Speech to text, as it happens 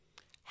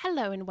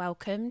Hello and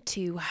welcome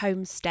to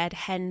Homestead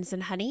Hens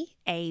and Honey,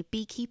 a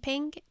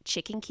beekeeping,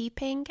 chicken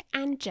keeping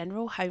and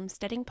general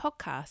homesteading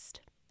podcast.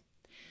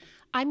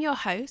 I'm your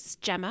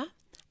host, Gemma,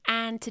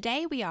 and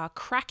today we are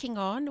cracking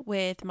on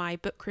with my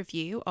book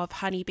review of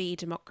Honeybee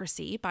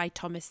Democracy by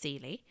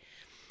T.Seeley.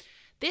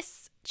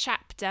 This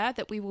chapter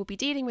that we will be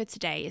dealing with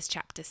today is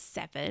chapter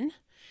 7,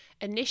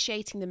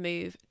 Initiating the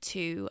Move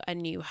to a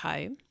New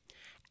Home,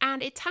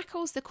 and it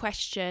tackles the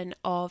question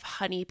of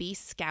honeybee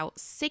scout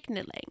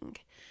signalling.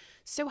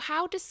 So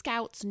how do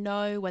scouts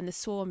know when the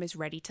swarm is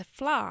ready to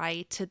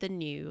fly to the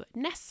new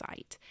nest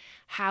site?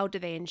 How do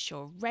they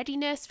ensure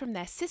readiness from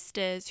their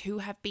sisters who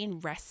have been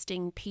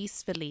resting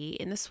peacefully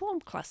in the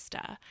swarm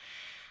cluster?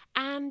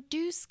 And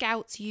do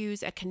scouts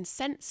use a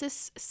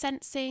consensus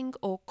sensing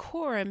or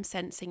quorum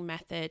sensing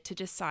method to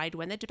decide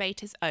when the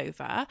debate is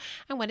over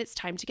and when it's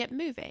time to get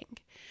moving?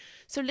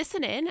 So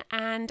listen in,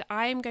 and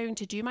I'm going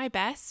to do my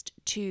best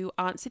to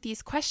answer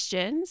these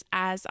questions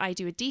as I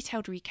do a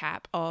detailed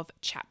recap of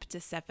chapter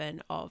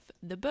 7 of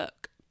the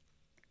book.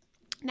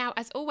 Now,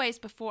 as always,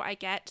 before I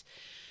get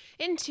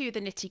into the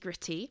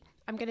nitty-gritty,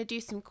 I'm going to do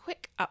some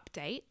quick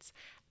updates.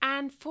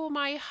 And for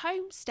my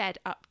homestead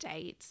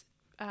updates,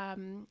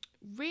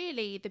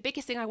 really the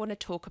biggest thing I want to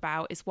talk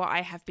about is what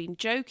I have been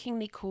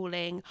jokingly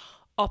calling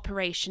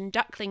Operation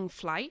Duckling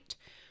Flight,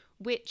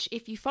 which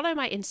if you follow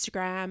my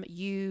Instagram,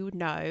 you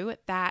know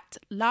that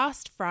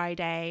last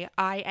Friday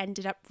I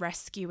ended up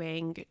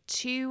rescuing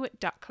 2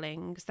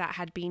 ducklings that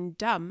had been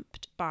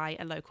dumped by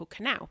a local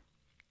canal.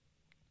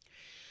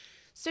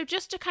 So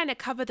just to kind of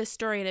cover the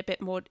story in a bit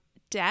more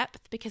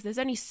depth, because there's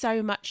only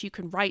so much you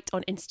can write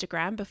on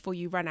Instagram before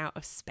you run out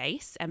of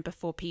space and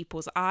before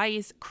people's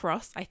eyes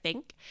cross, I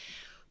think.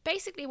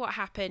 Basically what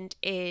happened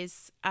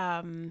is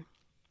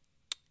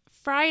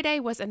Friday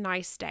was a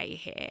nice day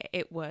here.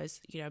 It was,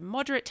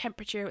 moderate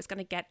temperature. It was going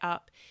to get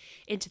up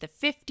into the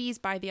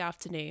 50s by the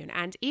afternoon.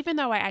 And even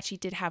though I actually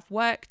did have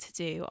work to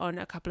do on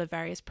a couple of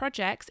various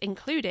projects,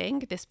 including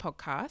this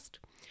podcast,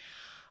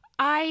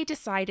 I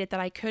decided that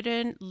I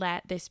couldn't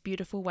let this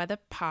beautiful weather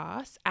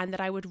pass and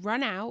that I would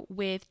run out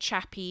with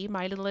Chpt,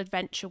 my little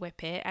adventure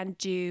whippet, and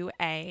do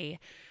a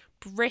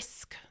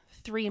brisk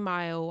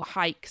 3-mile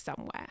hike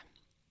somewhere.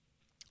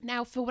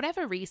 Now, for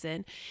whatever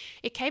reason,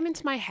 it came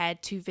into my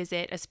head to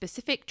visit a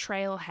specific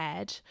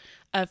trailhead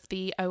of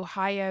the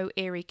Ohio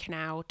Erie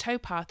Canal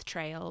towpath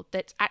trail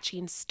that's actually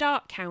in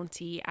Stark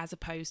County as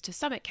opposed to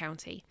Summit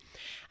County.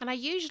 And I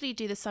usually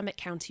do the Summit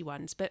County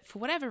ones, but for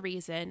whatever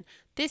reason,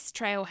 this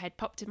trailhead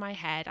popped in my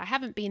head. I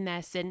haven't been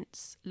there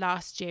since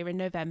last year in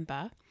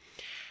November.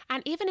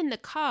 And even in the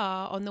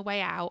car on the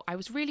way out, I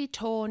was really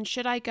torn.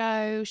 Should I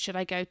go? Should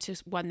I go to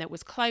one that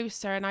was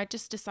closer? And I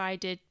just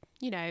decided,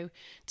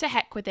 to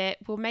heck with it.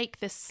 We'll make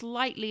the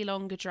slightly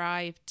longer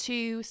drive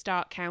to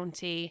Stark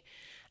County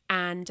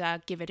and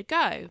give it a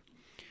go.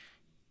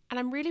 And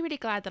I'm really, really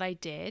glad that I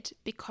did,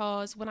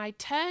 because when I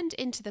turned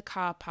into the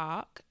car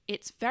park,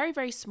 it's a very,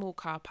 very small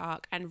car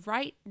park, and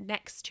right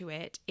next to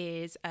it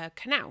is a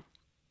canal.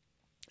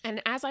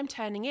 And as I'm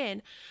turning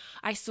in,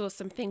 I saw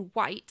something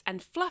white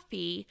and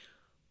fluffy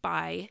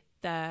by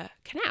the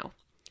canal.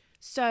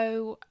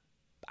 So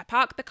I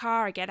park the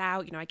car, I get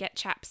out, I get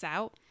Chaps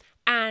out.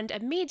 And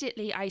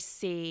immediately I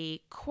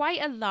see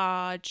quite a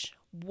large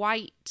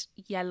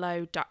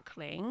white-yellow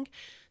duckling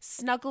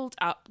snuggled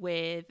up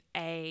with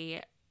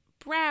a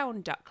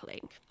brown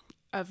duckling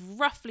of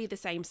roughly the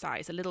same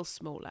size, a little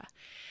smaller.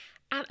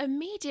 And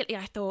immediately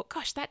I thought,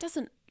 gosh, that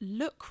doesn't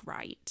look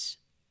right.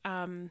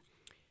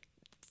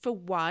 For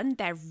one,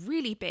 they're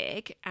really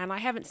big, and I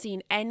haven't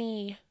seen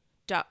any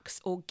ducks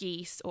or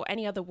geese or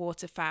any other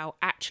waterfowl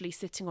actually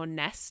sitting on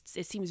nests.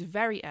 It seems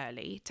very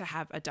early to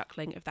have a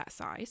duckling of that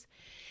size.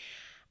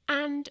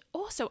 And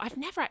also, I've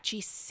never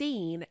actually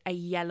seen a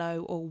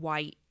yellow or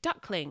white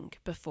duckling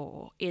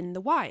before in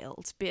the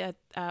wild.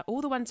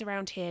 All the ones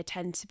around here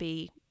tend to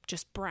be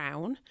just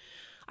brown.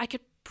 I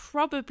could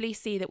probably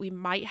see that we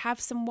might have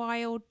some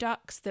wild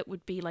ducks that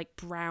would be like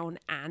brown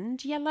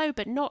and yellow,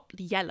 but not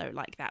yellow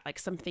like that, like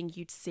something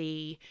you'd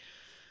see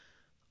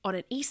on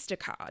an Easter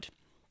card.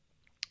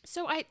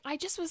 So I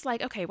just was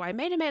like, okay, well, I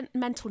made a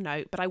mental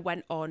note, but I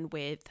went on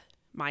with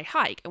my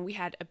hike, and we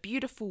had a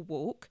beautiful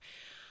walk.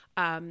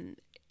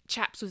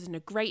 Chaps was in a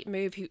great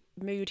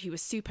mood. He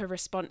was super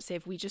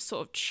responsive. We just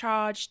sort of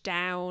charged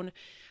down.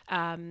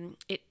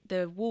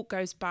 The walk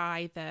goes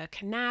by the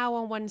canal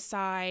on one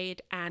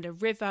side and a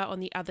river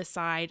on the other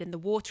side, and the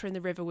water in the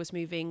river was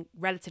moving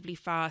relatively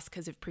fast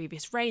because of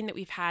previous rain that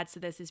we've had. So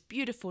there's this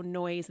beautiful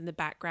noise in the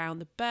background.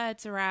 The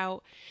birds are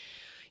out.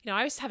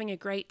 I was having a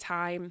great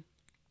time.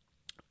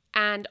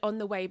 And on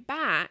the way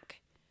back,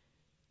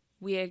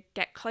 we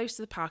get close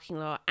to the parking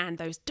lot, and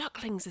those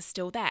ducklings are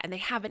still there, and they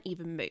haven't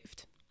even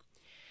moved.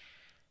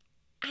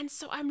 And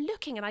so I'm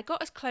looking, and I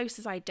got as close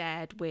as I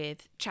dared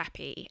with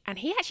Chpt, and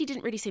he actually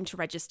didn't really seem to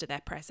register their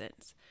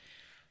presence.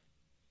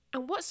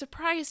 And what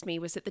surprised me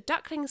was that the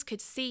ducklings could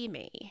see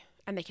me,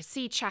 and they could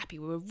see Chpt. We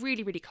were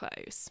really, really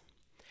close.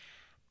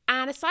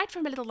 And aside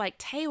from a little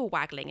tail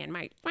waggling and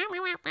my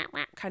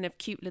kind of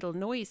cute little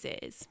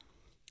noises,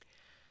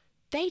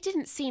 they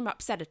didn't seem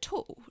upset at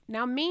all.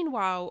 Now,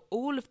 meanwhile,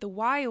 all of the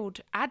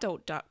wild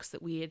adult ducks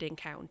that we had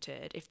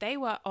encountered, if they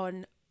were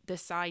on the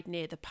side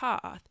near the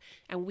path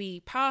and we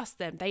passed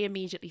them, they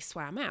immediately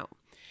swam out.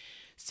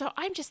 So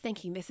I'm just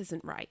thinking this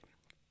isn't right.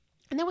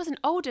 And there was an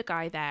older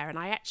guy there, and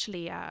I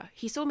actually,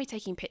 he saw me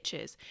taking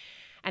pictures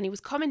and he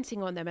was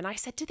commenting on them. And I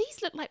said, do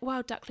these look like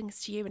wild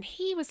ducklings to you? And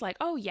he was like,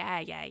 oh, yeah.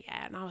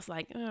 And I was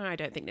like, oh, I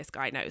don't think this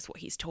guy knows what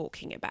he's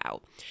talking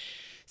about.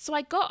 So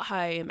I got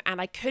home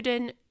and I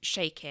couldn't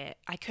shake it.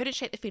 I couldn't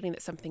shake the feeling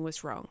that something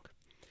was wrong.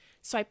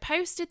 So I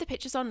posted the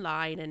pictures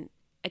online. And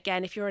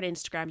again, if you're on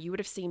Instagram, you would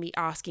have seen me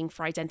asking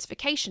for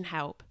identification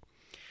help.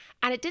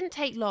 And it didn't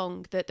take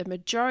long that the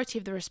majority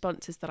of the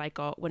responses that I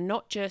got were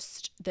not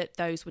just that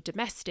those were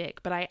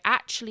domestic, but I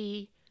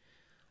actually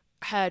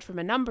heard from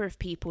a number of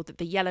people that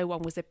the yellow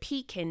one was a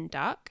Pekin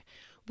duck,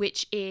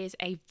 which is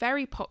a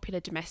very popular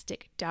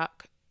domestic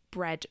duck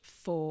bred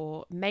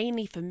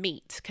mainly for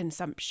meat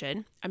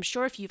consumption. I'm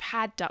sure if you've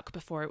had duck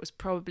before, it was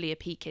probably a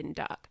Pekin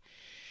duck.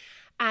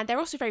 And they're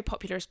also very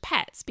popular as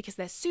pets because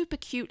they're super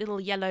cute little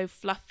yellow,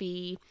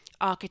 fluffy,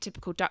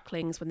 archetypical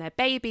ducklings when they're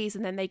babies,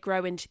 and then they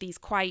grow into these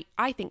quite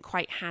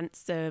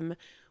handsome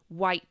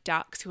white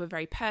ducks who are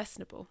very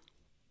personable.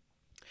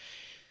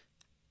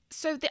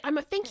 So I'm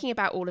thinking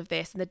about all of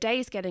this, and the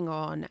day's getting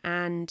on,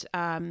 and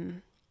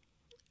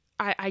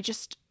I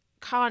just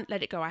can't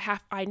let it go.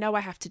 I know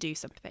I have to do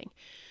something.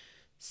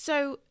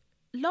 So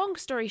long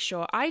story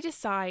short, I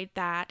decide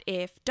that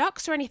if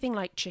ducks are anything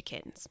like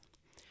chickens,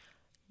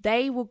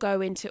 they will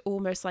go into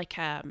almost like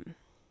a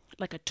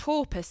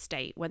torpor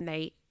state when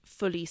they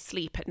fully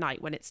sleep at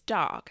night when it's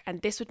dark.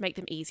 And this would make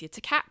them easier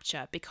to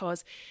capture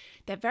because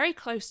they're very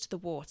close to the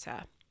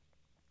water.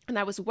 And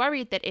I was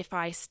worried that if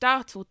I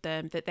startled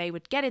them, that they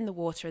would get in the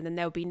water and then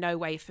there would be no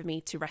way for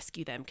me to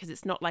rescue them because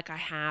it's not like I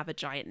have a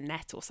giant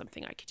net or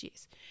something I could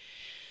use.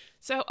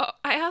 So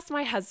I asked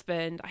my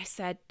husband, I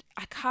said,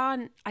 I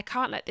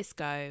can't let this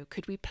go.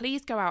 Could we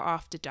please go out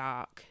after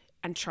dark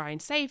and try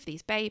and save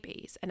these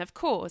babies? And of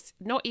course,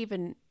 not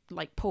even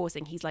like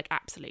pausing, he's like,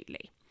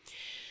 absolutely.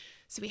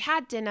 So we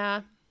had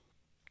dinner.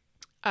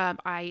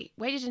 I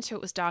waited until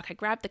it was dark. I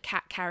grabbed the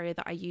cat carrier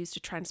that I used to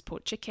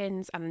transport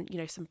chickens and,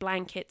 some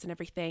blankets and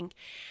everything.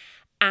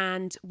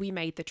 And we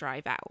made the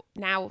drive out.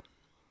 Now,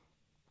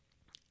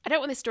 I don't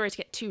want this story to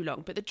get too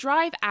long, but the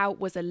drive out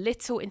was a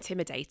little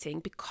intimidating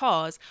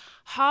because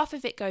half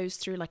of it goes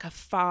through like a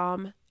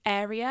farm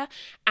area,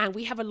 and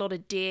we have a lot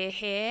of deer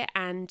here,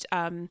 and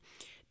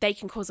they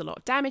can cause a lot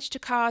of damage to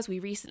cars. We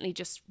recently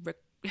just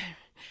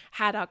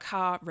had our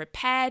car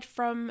repaired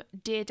from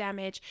deer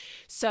damage.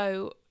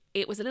 So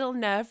it was a little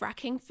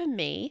nerve-wracking for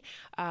me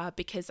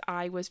because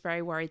I was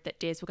very worried that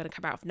deers were going to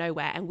come out of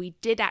nowhere. And we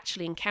did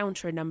actually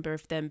encounter a number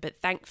of them,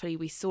 but thankfully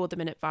we saw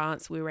them in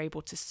advance. We were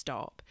able to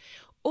stop.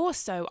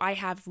 Also, I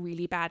have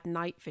really bad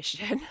night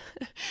vision,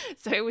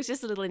 so it was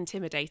just a little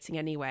intimidating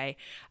anyway.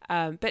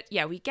 But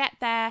yeah, we get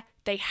there.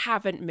 They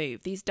haven't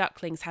moved. These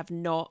ducklings have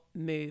not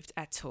moved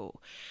at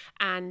all.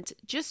 And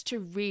just to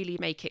really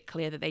make it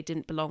clear that they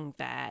didn't belong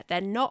there,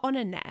 they're not on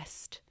a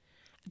nest.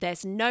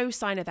 There's no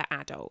sign of their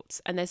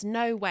adults. And there's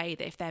no way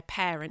that if their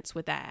parents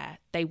were there,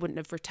 they wouldn't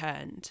have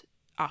returned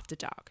after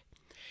dark.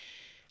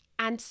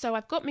 And so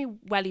I've got my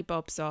welly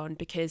bobs on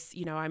because,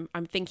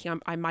 I'm thinking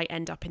I might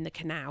end up in the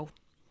canal.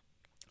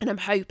 And I'm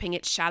hoping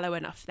it's shallow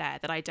enough there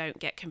that I don't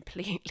get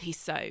completely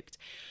soaked.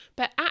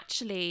 But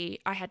actually,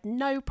 I had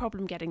no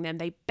problem getting them.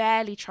 They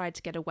barely tried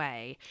to get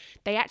away.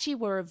 They actually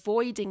were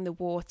avoiding the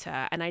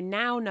water. And I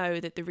now know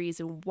that the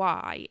reason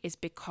why is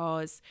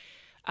because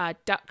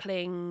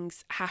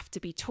ducklings have to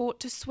be taught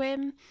to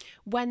swim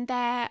when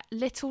they're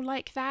little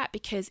like that,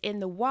 because in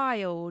the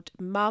wild,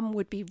 mum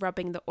would be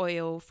rubbing the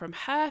oil from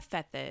her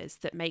feathers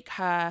that make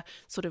her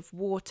sort of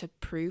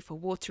waterproof or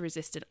water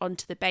resistant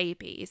onto the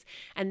babies,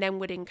 and then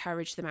would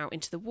encourage them out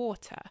into the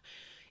water.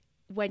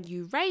 When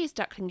you raise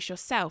ducklings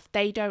yourself,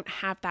 they don't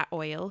have that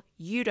oil.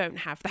 You don't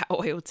have that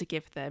oil to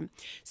give them.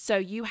 So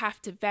you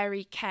have to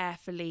very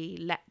carefully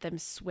let them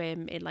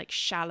swim in like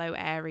shallow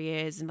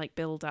areas and like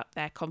build up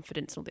their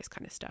confidence and all this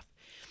kind of stuff.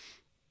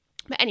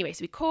 But anyway,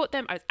 so we caught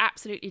them. I was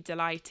absolutely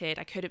delighted.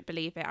 I couldn't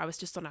believe it. I was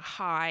just on a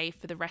high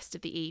for the rest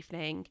of the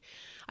evening.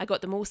 I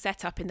got them all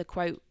set up in the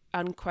quote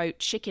unquote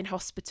chicken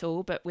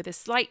hospital, but with a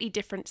slightly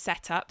different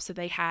setup. So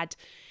they had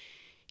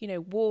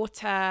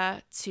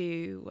water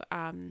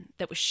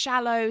that was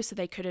shallow, so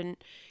they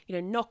couldn't,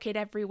 knock it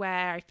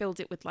everywhere. I filled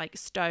it with like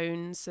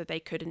stones so they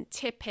couldn't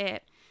tip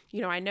it.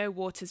 I know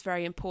water's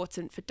very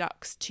important for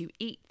ducks to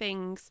eat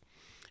things.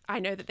 I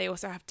know that they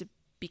also have to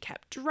be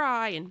kept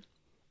dry. And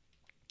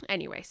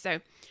anyway, so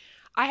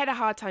I had a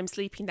hard time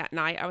sleeping that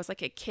night. I was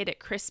like a kid at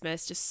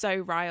Christmas, just so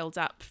riled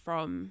up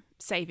from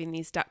saving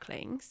these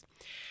ducklings.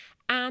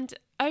 And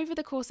over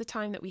the course of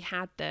time that we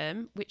had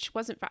them, which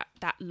wasn't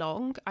that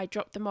long, I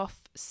dropped them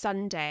off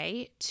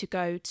Sunday to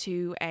go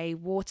to a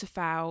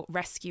waterfowl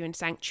rescue and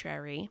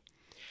sanctuary.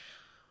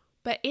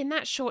 But in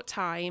that short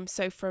time,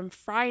 so from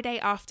Friday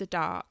after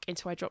dark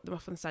until I dropped them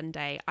off on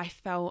Sunday, I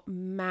fell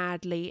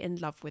madly in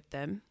love with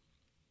them.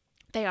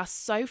 They are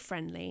so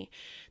friendly.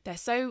 They're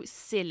so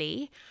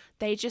silly.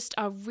 They just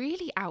are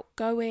really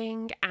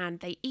outgoing and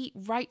they eat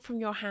right from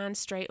your hand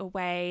straight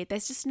away.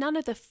 There's just none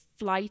of the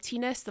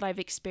flightiness that I've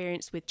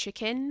experienced with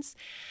chickens.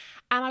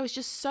 And I was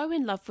just so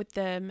in love with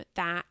them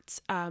that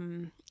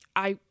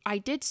I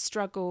did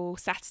struggle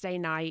Saturday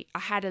night. I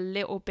had a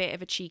little bit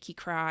of a cheeky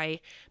cry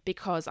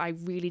because I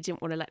really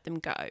didn't want to let them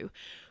go.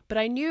 But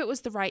I knew it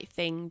was the right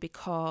thing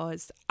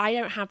because I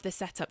don't have the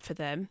setup for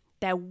them.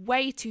 They're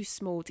way too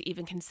small to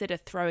even consider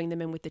throwing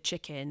them in with the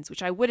chickens,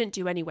 which I wouldn't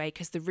do anyway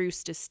because the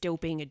rooster's still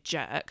being a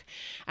jerk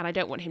and I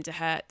don't want him to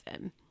hurt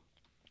them.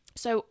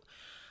 So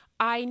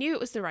I knew it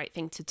was the right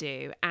thing to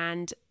do.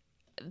 And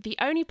the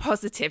only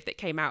positive that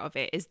came out of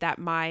it is that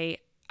my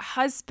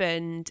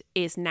husband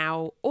is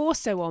now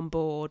also on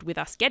board with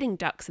us getting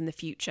ducks in the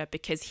future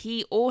because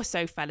he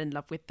also fell in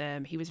love with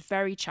them. He was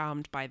very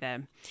charmed by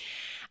them.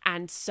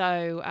 And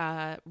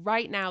so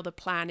right now the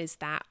plan is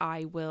that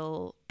I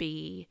will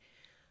be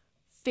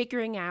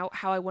figuring out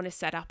how I want to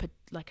set up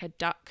a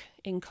duck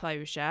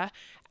enclosure,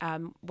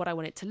 what I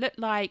want it to look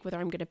like, whether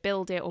I'm going to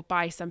build it or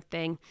buy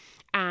something.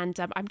 And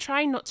I'm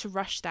trying not to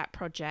rush that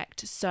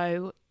project.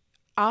 So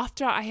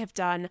after I have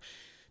done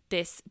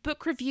this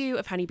book review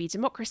of Honeybee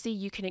Democracy,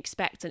 you can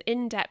expect an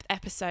in-depth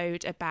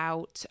episode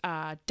about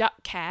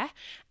duck care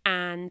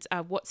and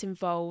what's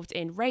involved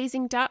in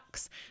raising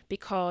ducks,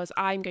 because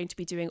I'm going to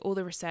be doing all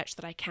the research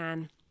that I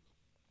can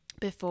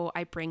before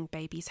I bring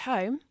babies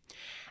home.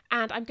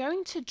 And I'm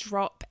going to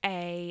drop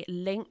a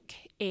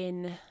link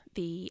in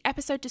the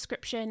episode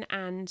description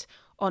and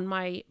on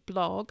my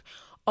blog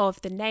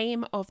of the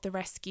name of the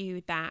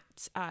rescue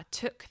that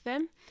took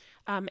them.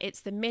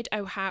 It's the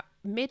Mid-Ohio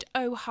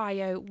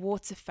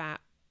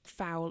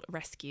Waterfowl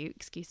Rescue,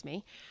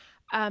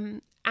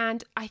 and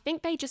I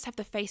think they just have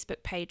the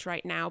Facebook page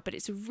right now, but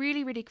it's a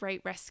really, really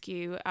great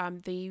rescue.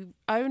 The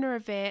owner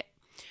of it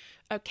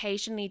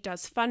occasionally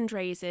does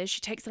fundraisers.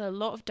 She takes in a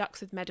lot of ducks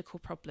with medical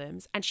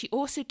problems, and she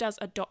also does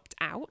adopt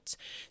out.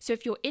 So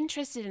if you're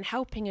interested in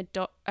helping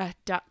a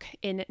duck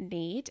in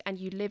need and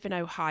you live in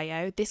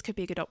Ohio, this could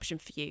be a good option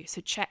for you.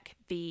 So check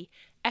the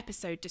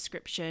episode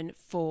description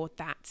for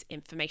that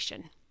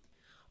information.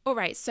 All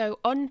right, so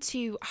on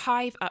to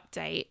hive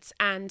updates,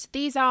 and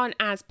these aren't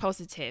as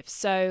positive.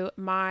 So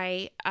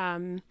I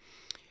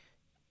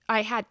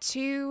had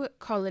 2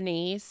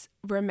 colonies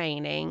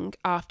remaining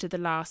after the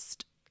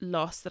last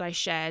loss that I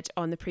shared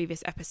on the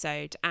previous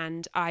episode,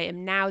 and I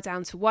am now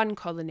down to 1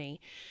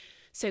 colony.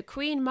 So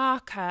Queen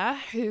Marker,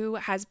 who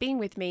has been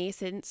with me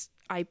since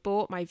I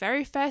bought my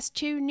very first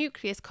 2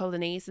 nucleus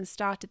colonies and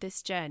started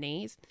this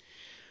journey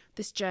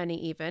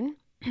even,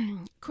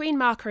 Queen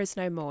Marker is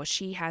no more.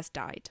 She has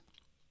died.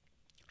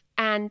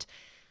 And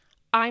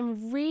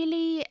I'm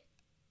very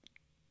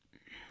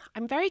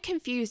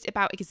confused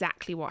about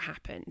exactly what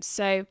happened.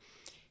 So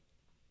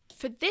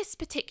for this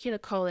particular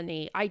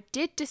colony, I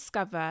did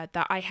discover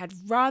that I had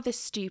rather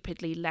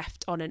stupidly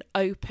left on an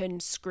open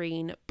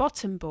screen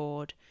bottom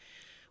board,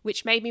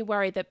 which made me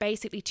worry that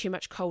basically too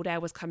much cold air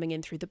was coming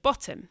in through the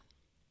bottom.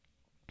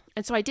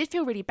 And so I did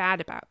feel really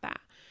bad about that.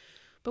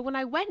 But when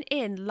I went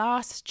in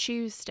last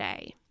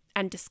Tuesday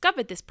and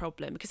discovered this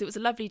problem, because it was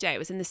a lovely day, it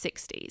was in the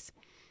 60s,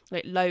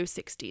 like low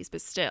 60s, but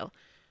still,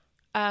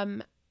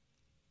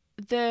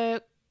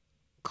 the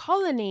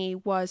colony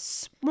was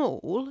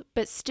small,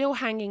 but still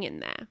hanging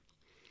in there.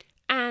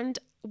 And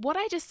what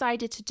I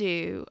decided to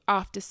do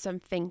after some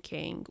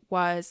thinking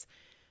was,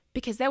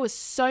 because there was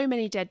so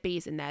many dead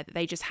bees in there that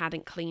they just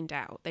hadn't cleaned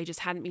out. They just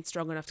hadn't been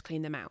strong enough to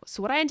clean them out.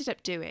 So what I ended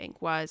up doing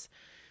was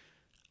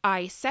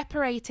I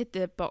separated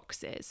the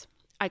boxes.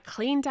 I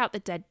cleaned out the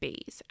dead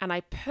bees and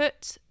I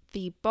put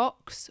the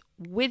box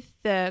with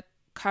the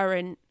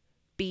current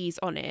bees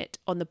on it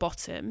on the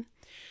bottom.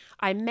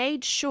 I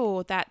made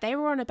sure that they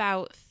were on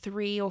about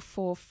 3 or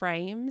 4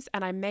 frames,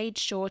 and I made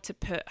sure to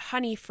put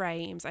honey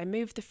frames. I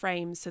moved the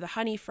frames so the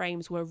honey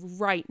frames were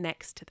right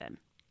next to them,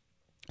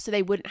 so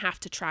they wouldn't have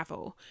to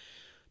travel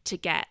to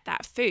get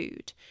that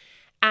food.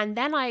 And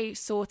then I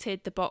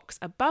sorted the box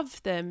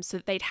above them so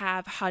that they'd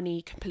have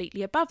honey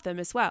completely above them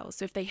as well.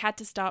 So if they had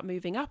to start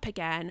moving up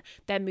again,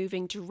 they're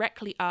moving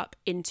directly up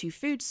into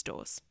food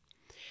stores.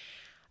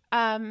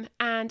 And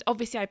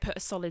obviously I put a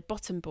solid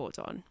bottom board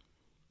on.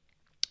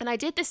 And I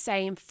did the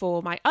same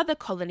for my other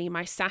colony,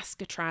 my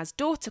Saskatraz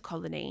daughter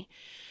colony.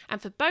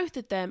 And for both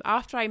of them,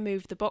 after I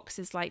moved the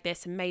boxes like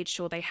this and made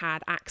sure they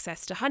had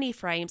access to honey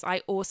frames, I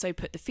also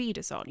put the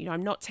feeders on.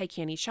 I'm not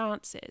taking any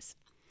chances.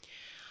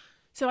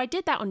 So I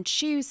did that on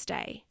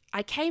Tuesday.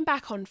 I came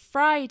back on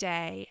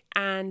Friday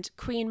and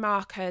Queen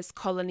Marker's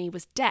colony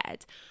was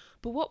dead.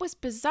 But what was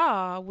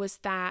bizarre was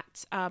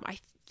that I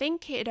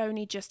think it had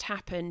only just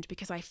happened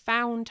because I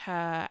found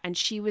her and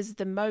she was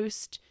the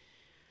most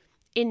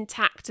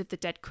intact of the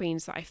dead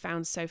queens that I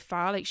found so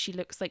far. Like, she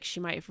looks like she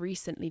might have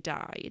recently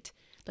died,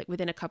 like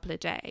within a couple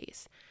of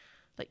days,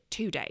 like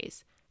 2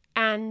 days.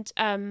 And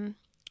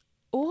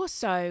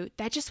also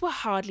there just were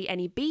hardly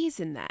any bees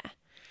in there.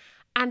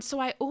 And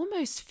so I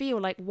almost feel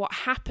like what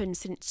happened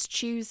since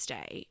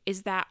Tuesday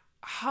is that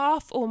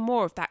half or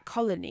more of that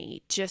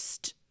colony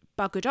just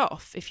buggered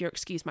off, if you'll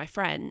excuse my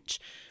French,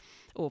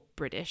 or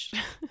British.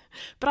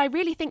 But I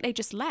really think they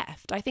just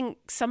left. I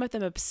think some of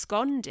them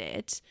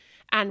absconded,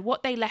 and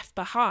what they left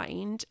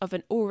behind of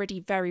an already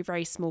very,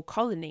 very small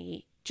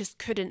colony just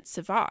couldn't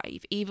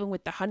survive. Even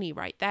with the honey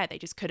right there, they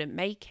just couldn't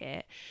make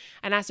it.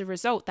 And as a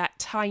result, that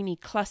tiny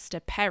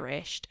cluster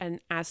perished, and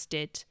as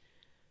did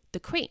the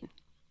queen.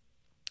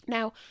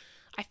 Now,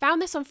 I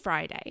found this on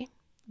Friday,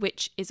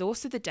 which is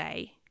also the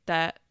day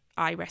that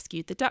I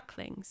rescued the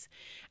ducklings.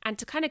 And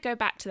to kind of go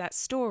back to that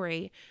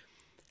story,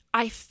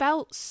 I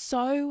felt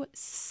so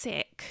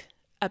sick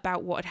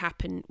about what had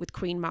happened with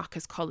Queen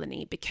Marca's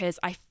colony, because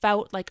I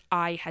felt like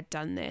I had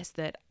done this,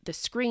 that the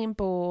screen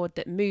board,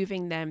 that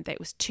moving them, that it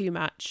was too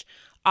much.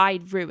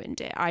 I'd ruined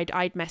it.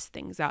 I'd messed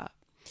things up.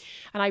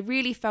 And I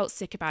really felt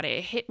sick about it.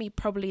 It hit me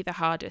probably the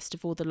hardest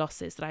of all the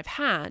losses that I've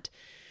had.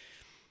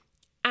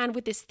 And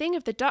with this thing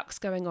of the ducks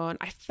going on,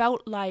 I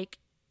felt like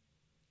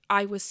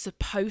I was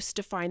supposed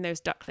to find those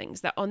ducklings,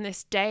 that on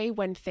this day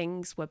when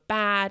things were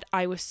bad,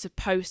 I was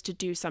supposed to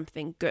do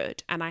something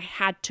good, and I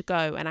had to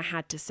go and I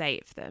had to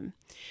save them.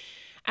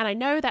 And I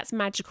know that's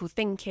magical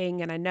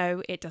thinking, and I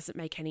know it doesn't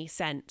make any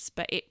sense,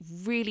 but it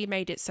really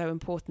made it so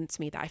important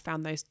to me that I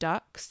found those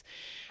ducks.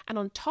 And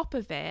on top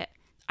of it,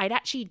 I'd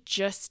actually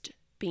just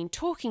been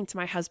talking to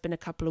my husband a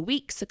couple of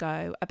weeks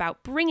ago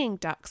about bringing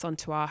ducks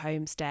onto our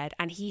homestead,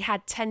 and he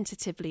had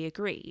tentatively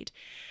agreed.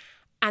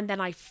 And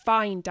then I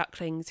find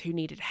ducklings who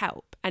needed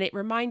help. And it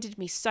reminded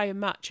me so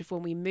much of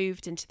when we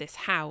moved into this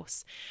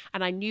house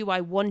and I knew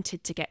I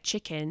wanted to get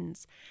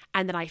chickens.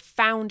 And then I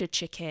found a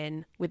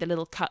chicken with a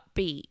little cut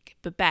beak,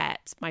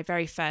 Babette, my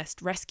very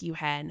first rescue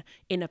hen,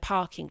 in a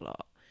parking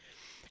lot.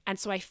 And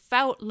so I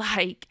felt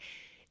like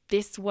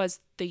this was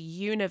the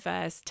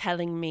universe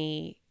telling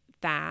me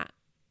that,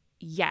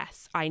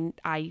 yes, I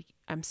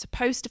am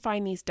supposed to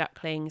find these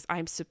ducklings.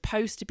 I'm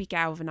supposed to be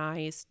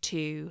galvanized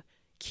to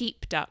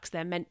keep ducks.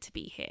 They're meant to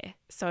be here.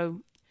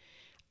 So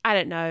I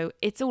don't know.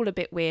 It's all a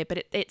bit weird,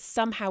 but it's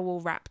somehow all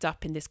wrapped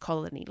up in this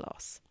colony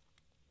loss.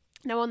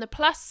 Now, on the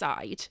plus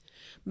side,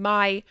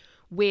 my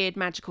weird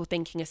magical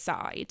thinking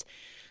aside,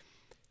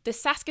 the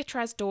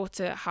Saskatraz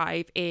daughter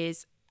hive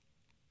is,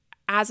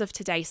 as of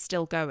today,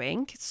 still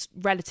going. It's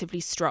relatively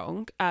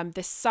strong.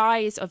 The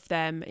size of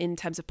them in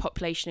terms of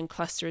population and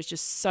cluster is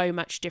just so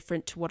much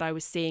different to what I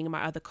was seeing in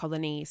my other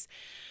colonies.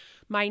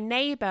 My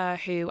neighbour,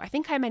 who I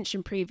think I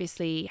mentioned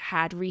previously,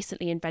 had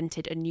recently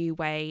invented a new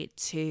way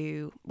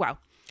to, well,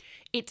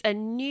 it's a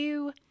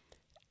new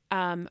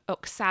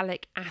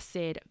oxalic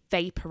acid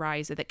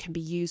vaporizer that can be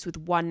used with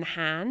one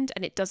hand,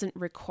 and it doesn't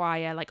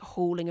require like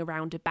hauling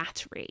around a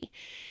battery.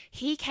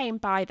 He came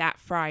by that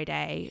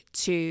Friday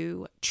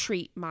to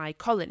treat my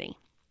colony,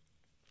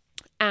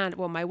 and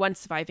well, my one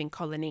surviving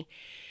colony.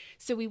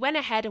 So we went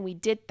ahead and we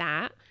did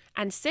that.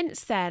 And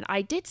since then,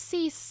 I did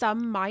see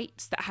some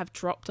mites that have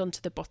dropped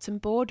onto the bottom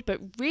board, but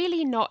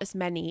really not as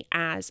many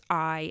as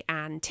I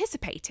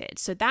anticipated.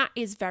 So that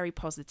is very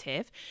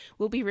positive.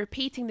 We'll be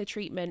repeating the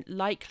treatment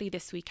likely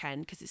this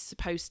weekend because it's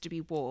supposed to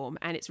be warm,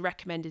 and it's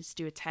recommended to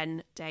do a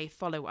 10-day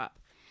follow-up.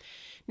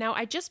 Now,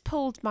 I just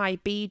pulled my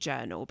bee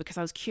journal because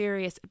I was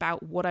curious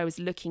about what I was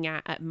looking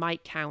at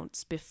mite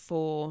counts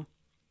before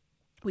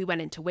we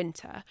went into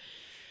winter.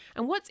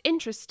 And what's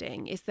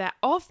interesting is that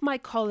of my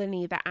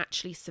colony that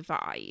actually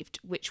survived,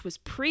 which was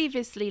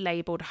previously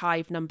labelled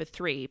hive number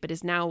 3, but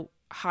is now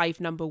hive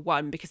number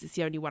 1 because it's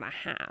the only one I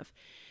have,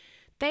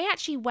 they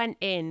actually went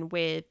in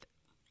with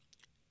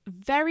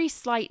very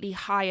slightly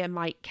higher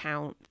mite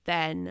count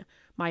than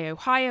my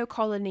Ohio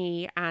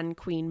colony and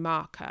Queen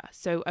Marca.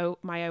 So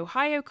my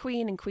Ohio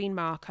queen and Queen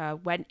Marca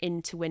went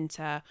into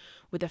winter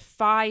with a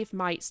 5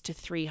 mites to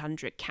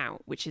 300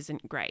 count, which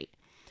isn't great.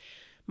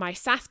 My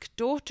Sask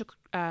daughter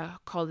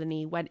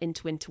colony went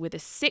into winter with a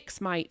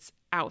 6 mites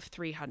out of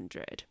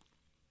 300,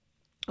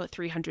 or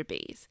 300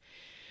 bees.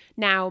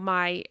 Now,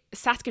 my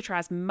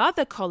Saskatraz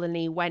mother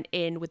colony went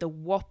in with a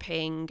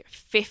whopping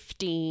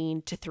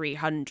 15 to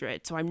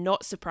 300. So I'm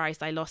not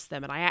surprised I lost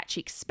them. And I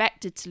actually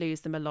expected to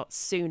lose them a lot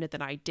sooner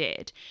than I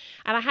did.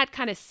 And I had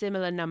kind of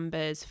similar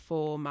numbers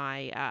for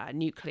my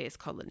nucleus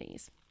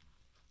colonies.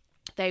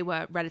 They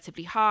were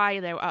relatively high.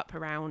 They were up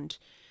around...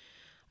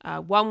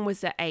 one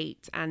was at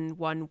 8 and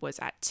one was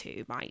at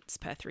 2 mites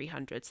per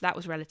 300. So that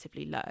was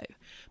relatively low.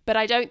 But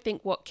I don't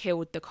think what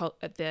killed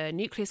the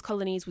nucleus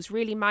colonies was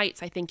really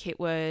mites. I think it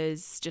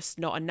was just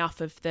not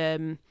enough of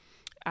them,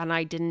 and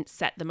I didn't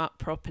set them up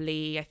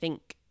properly. I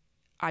think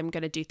I'm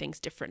going to do things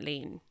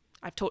differently, and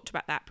I've talked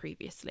about that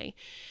previously.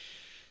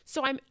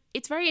 So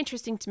it's very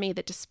interesting to me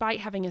that despite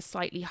having a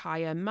slightly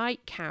higher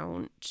mite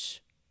count,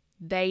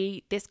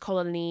 this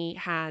colony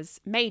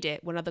has made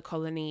it when other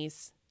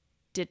colonies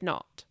did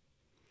not.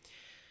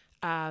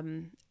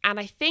 And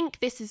I think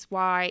this is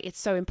why it's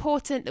so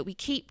important that we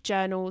keep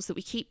journals, that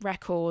we keep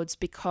records,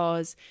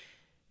 because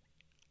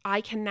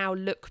I can now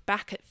look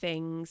back at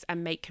things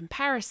and make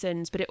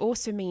comparisons, but it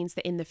also means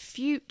that in the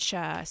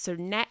future, so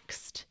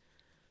next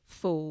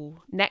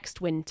fall,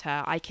 next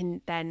winter, I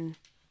can then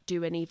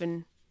do an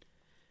even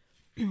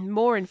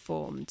more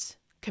informed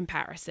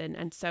comparison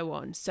and so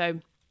on. So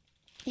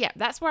yeah,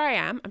 that's where I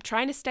am. I'm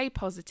trying to stay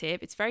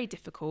positive. It's very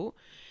difficult.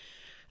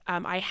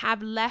 I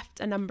have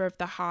left a number of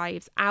the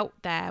hives out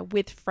there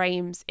with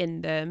frames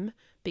in them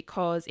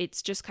because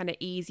it's just kind of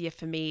easier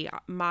for me.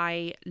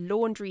 My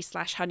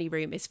laundry/honey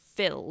room is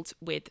filled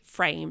with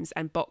frames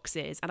and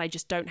boxes, and I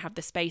just don't have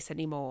the space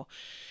anymore.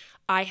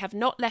 I have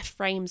not left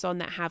frames on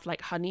that have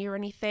like honey or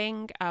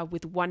anything,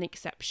 with one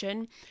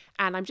exception.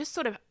 And I'm just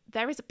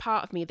there is a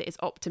part of me that is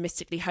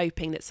optimistically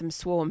hoping that some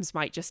swarms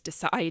might just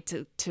decide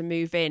to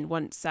move in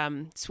once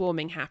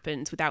swarming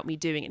happens without me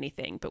doing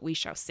anything, but we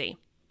shall see.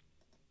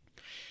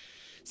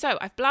 So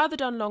I've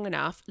blathered on long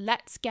enough.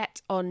 Let's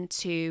get on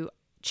to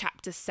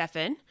Chapter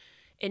 7,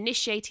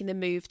 initiating the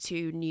move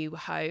to new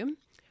home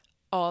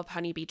of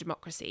Honeybee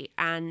Democracy.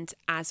 And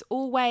as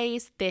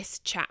always, this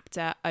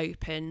chapter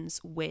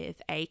opens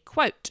with a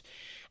quote.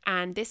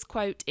 And this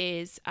quote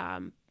is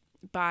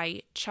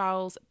by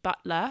Charles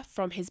Butler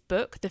from his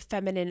book, The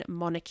Feminine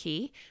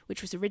Monarchy,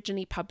 which was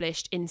originally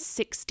published in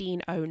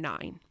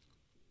 1609.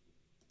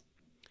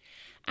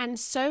 And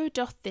so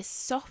doth this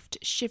soft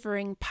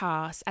shivering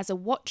pass as a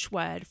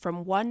watchword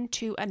from one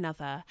to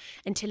another,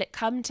 until it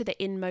come to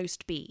the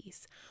inmost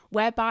bees,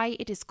 whereby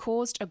it is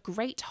caused a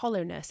great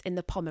hollowness in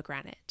the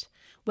pomegranate.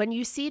 When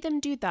you see them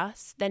do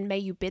thus, then may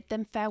you bid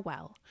them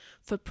farewell,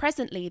 for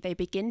presently they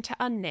begin to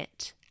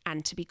unknit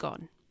and to be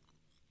gone.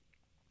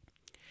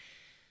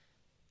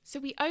 So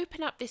we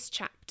open up this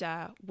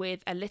chapter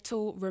with a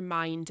little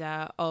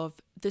reminder of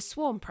the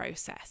swarm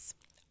process.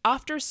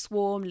 After a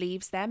swarm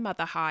leaves their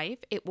mother hive,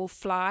 it will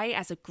fly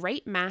as a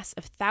great mass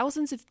of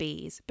thousands of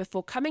bees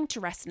before coming to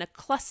rest in a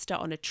cluster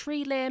on a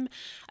tree limb,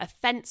 a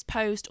fence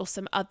post, or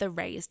some other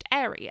raised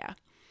area.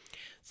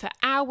 For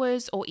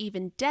hours or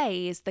even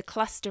days, the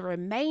cluster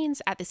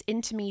remains at this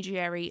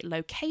intermediary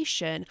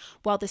location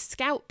while the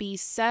scout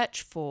bees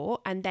search for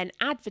and then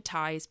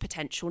advertise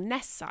potential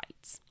nest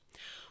sites.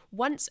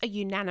 Once a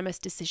unanimous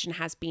decision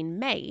has been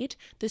made,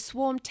 the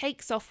swarm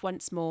takes off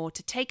once more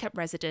to take up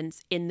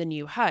residence in the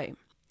new home.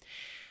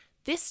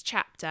 This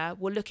chapter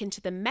will look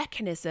into the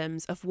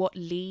mechanisms of what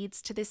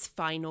leads to this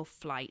final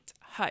flight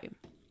home.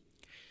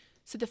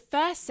 So the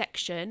first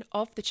section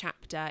of the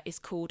chapter is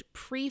called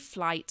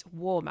Pre-Flight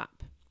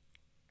Warm-Up.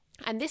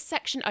 And this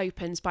section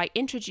opens by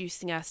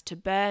introducing us to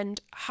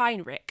Bernd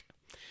Heinrich,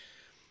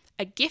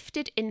 a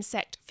gifted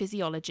insect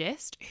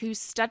physiologist who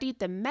studied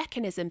the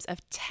mechanisms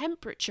of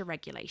temperature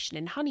regulation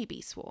in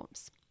honeybee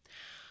swarms.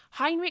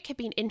 Heinrich had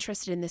been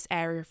interested in this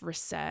area of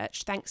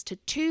research thanks to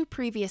 2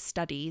 previous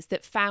studies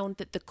that found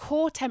that the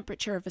core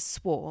temperature of a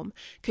swarm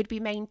could be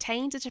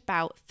maintained at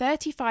about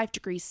 35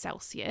 degrees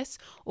Celsius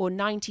or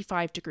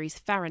 95 degrees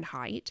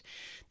Fahrenheit,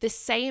 the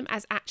same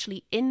as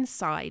actually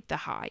inside the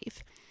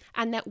hive,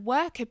 and that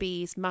worker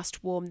bees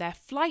must warm their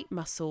flight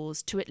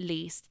muscles to at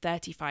least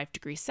 35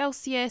 degrees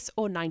Celsius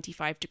or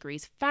 95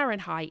 degrees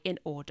Fahrenheit in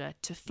order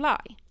to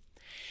fly.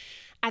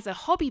 As a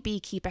hobby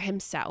beekeeper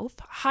himself,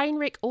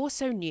 Heinrich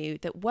also knew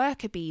that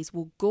worker bees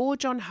will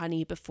gorge on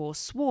honey before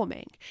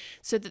swarming,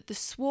 so that the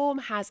swarm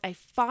has a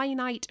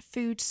finite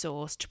food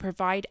source to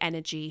provide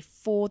energy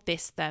for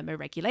this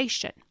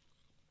thermoregulation.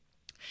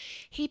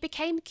 He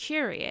became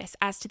curious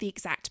as to the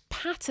exact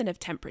pattern of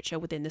temperature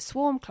within the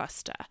swarm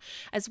cluster,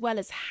 as well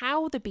as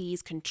how the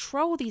bees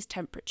control these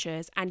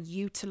temperatures and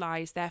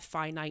utilize their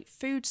finite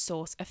food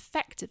source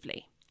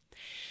effectively.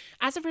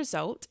 As a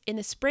result, in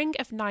the spring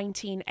of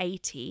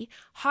 1980,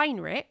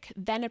 Heinrich,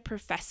 then a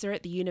professor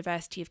at the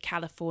University of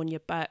California,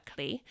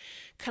 Berkeley,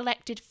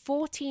 collected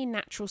 14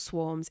 natural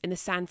swarms in the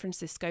San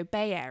Francisco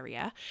Bay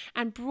Area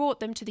and brought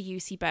them to the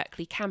UC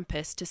Berkeley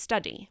campus to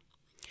study.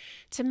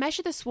 To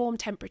measure the swarm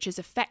temperatures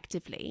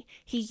effectively,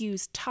 he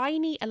used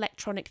tiny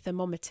electronic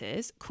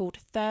thermometers called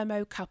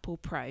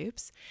thermocouple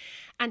probes,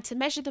 and to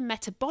measure the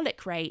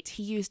metabolic rate,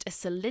 he used a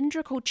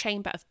cylindrical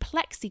chamber of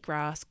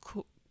plexiglass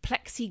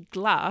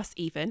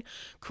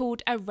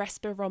called a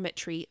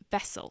respirometry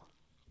vessel.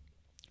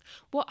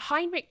 What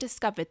Heinrich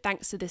discovered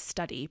thanks to this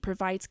study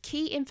provides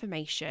key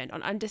information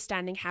on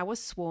understanding how a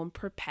swarm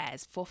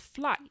prepares for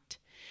flight.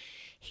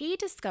 He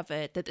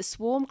discovered that the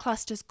swarm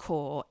cluster's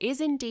core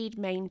is indeed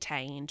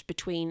maintained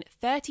between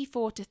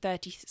 34 to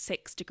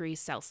 36 degrees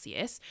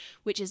Celsius,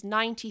 which is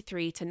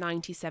 93 to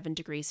 97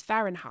 degrees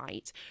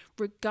Fahrenheit,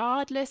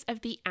 regardless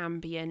of the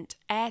ambient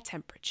air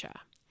temperature.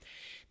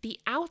 The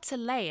outer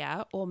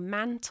layer or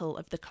mantle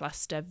of the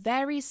cluster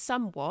varies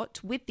somewhat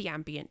with the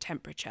ambient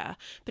temperature,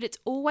 but it's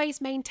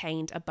always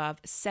maintained above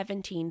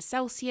 17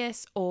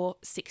 Celsius or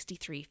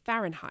 63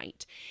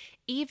 Fahrenheit,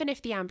 even if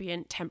the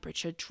ambient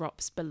temperature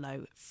drops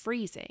below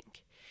freezing.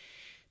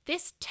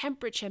 This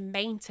temperature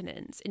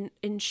maintenance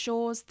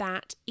ensures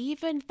that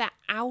even the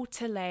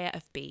outer layer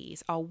of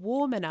bees are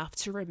warm enough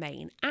to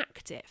remain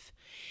active.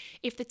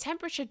 If the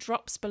temperature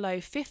drops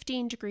below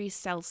 15 degrees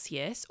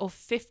Celsius or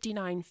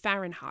 59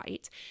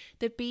 Fahrenheit,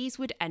 the bees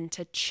would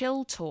enter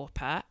chill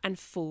torpor and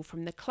fall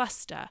from the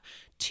cluster,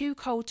 too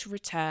cold to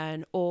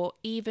return or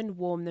even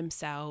warm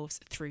themselves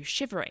through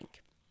shivering.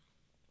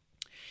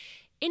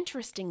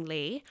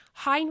 Interestingly,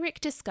 Heinrich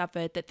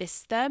discovered that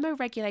this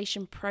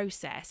thermoregulation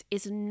process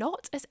is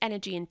not as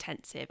energy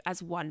intensive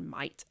as one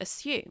might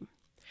assume.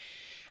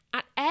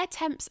 At air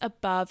temps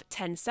above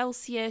 10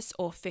 Celsius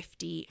or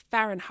 50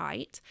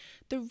 Fahrenheit,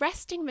 the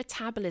resting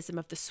metabolism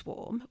of the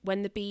swarm,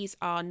 when the bees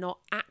are not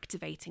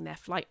activating their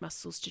flight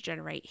muscles to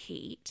generate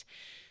heat,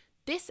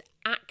 this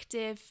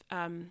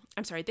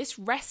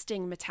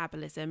resting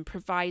metabolism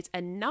provides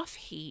enough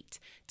heat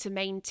to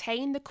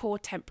maintain the core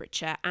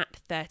temperature at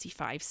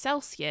 35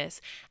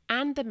 Celsius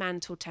and the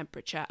mantle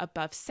temperature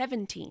above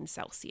 17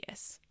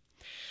 Celsius.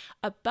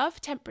 Above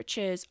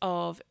temperatures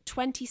of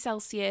 20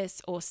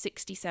 Celsius or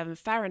 67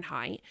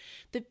 Fahrenheit,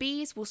 the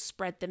bees will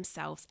spread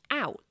themselves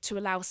out to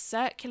allow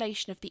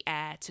circulation of the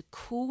air to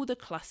cool the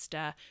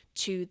cluster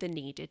to the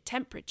needed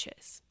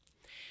temperatures.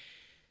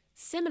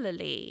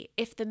 Similarly,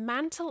 if the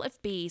mantle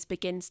of bees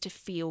begins to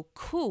feel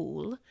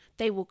cool,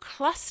 they will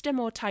cluster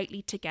more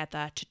tightly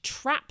together to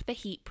trap the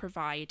heat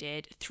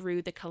provided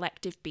through the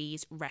collective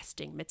bees'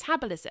 resting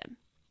metabolism.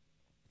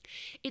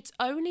 It's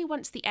only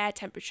once the air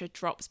temperature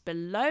drops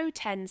below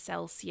 10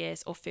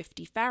 Celsius or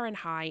 50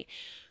 Fahrenheit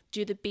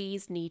do the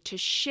bees need to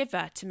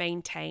shiver to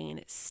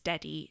maintain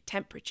steady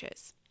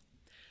temperatures.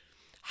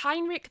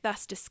 Heinrich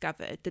thus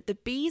discovered that the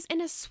bees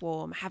in a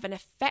swarm have an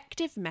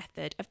effective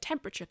method of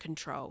temperature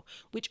control,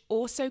 which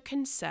also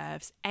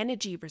conserves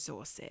energy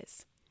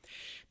resources.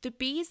 The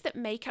bees that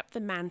make up the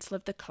mantle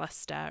of the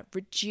cluster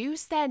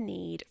reduce their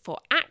need for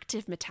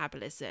active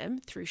metabolism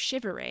through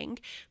shivering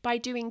by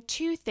doing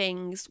two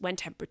things when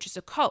temperatures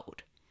are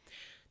cold.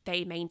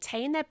 They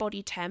maintain their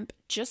body temp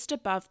just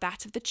above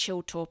that of the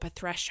chill torpor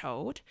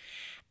threshold,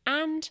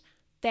 and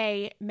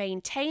they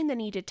maintain the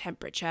needed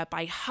temperature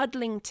by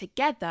huddling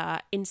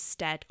together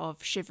instead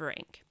of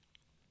shivering.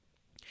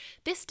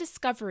 This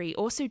discovery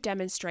also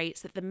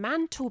demonstrates that the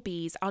mantle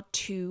bees are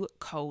too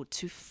cold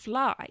to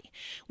fly,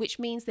 which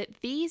means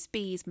that these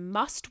bees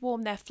must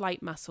warm their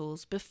flight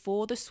muscles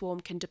before the swarm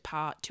can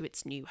depart to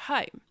its new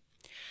home.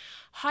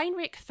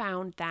 Heinrich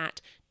found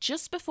that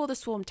just before the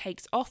swarm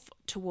takes off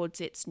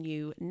towards its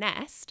new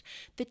nest,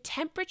 the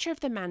temperature of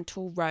the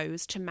mantle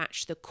rose to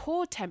match the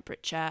core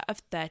temperature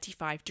of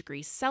 35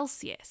 degrees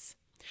Celsius.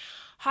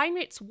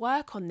 Heinrich's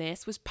work on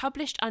this was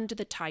published under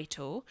the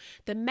title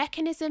The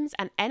Mechanisms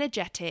and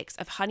Energetics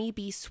of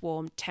Honeybee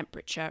Swarm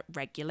Temperature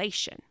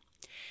Regulation.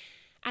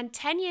 And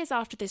 10 years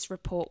after this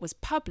report was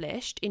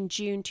published in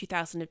June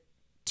 2002,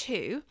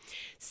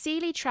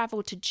 T.Seeley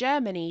travelled to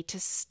Germany to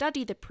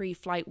study the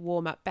pre-flight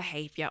warm-up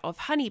behaviour of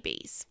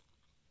honeybees.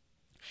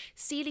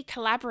 T.Seeley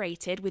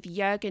collaborated with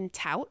Jürgen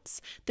Tautz,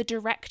 the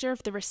director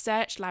of the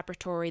research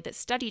laboratory that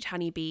studied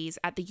honeybees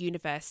at the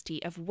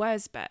University of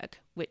Würzburg,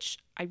 which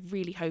I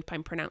really hope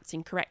I'm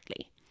pronouncing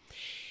correctly.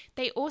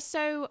 They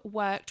also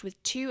worked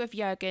with two of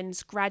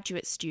Jürgen's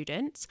graduate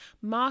students,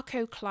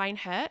 Marco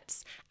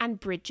Kleinherz and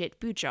Brigitte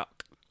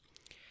Bujock.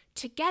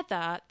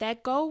 Together, their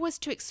goal was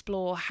to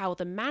explore how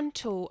the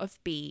mantle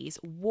of bees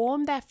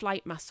warm their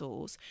flight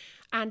muscles,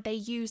 and they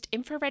used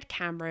infrared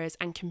cameras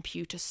and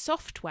computer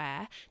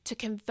software to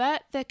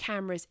convert the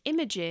camera's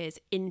images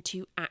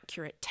into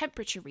accurate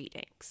temperature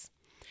readings.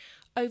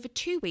 Over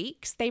 2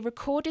 weeks, they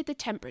recorded the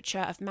temperature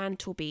of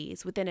mantle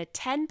bees within a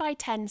 10 by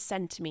 10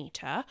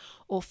 centimetre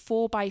or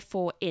 4 by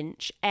 4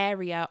 inch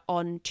area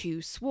on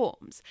two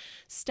swarms,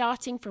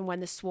 starting from when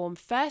the swarm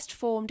first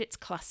formed its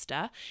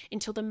cluster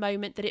until the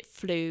moment that it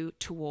flew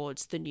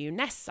towards the new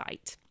nest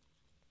site.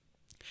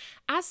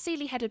 As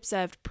T.Seeley had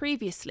observed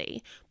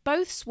previously,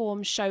 both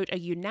swarms showed a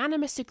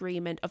unanimous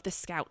agreement of the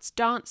scouts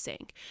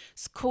dancing,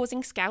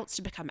 causing scouts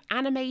to become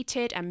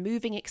animated and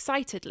moving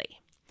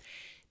excitedly.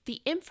 The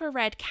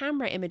infrared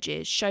camera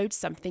images showed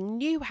something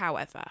new,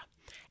 however.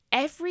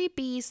 Every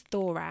bee's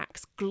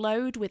thorax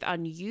glowed with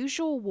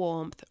unusual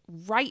warmth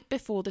right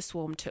before the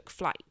swarm took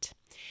flight.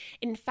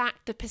 In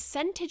fact, the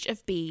percentage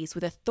of bees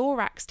with a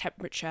thorax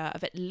temperature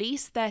of at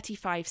least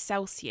 35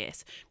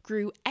 Celsius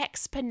grew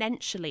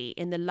exponentially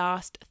in the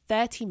last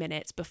 30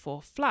 minutes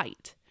before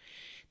flight.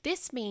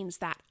 This means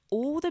that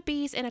all the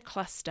bees in a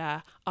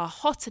cluster are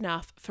hot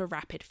enough for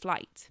rapid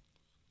flight.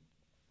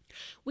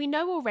 We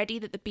know already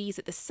that the bees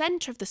at the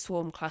centre of the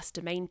swarm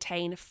cluster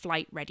maintain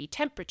flight-ready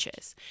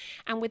temperatures,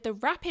 and with the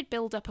rapid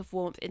build-up of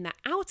warmth in the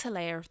outer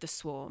layer of the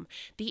swarm,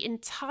 the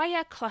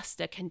entire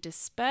cluster can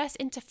disperse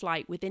into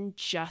flight within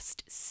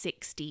just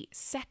 60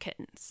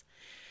 seconds.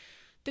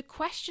 The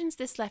questions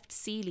this left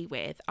T.Seeley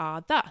with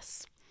are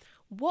thus: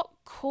 what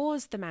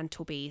caused the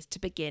mantle bees to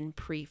begin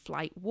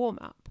pre-flight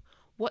warm-up?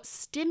 What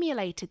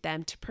stimulated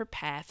them to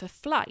prepare for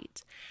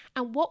flight?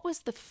 And what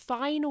was the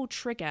final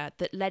trigger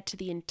that led to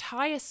the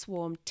entire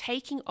swarm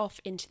taking off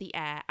into the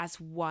air as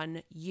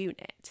one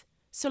unit?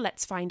 So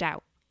let's find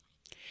out.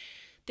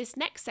 This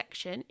next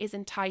section is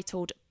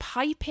entitled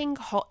Piping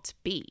Hot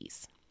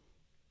Bees.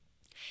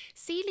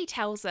 T.Seeley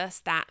tells us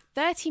that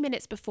 30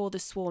 minutes before the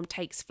swarm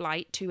takes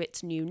flight to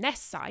its new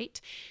nest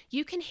site,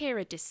 you can hear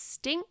a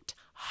distinct,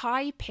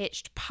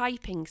 high-pitched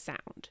piping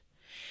sound.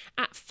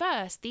 At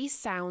first, these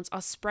sounds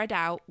are spread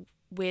out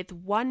with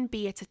one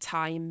bee at a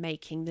time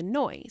making the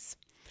noise.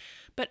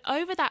 But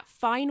over that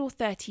final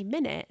 30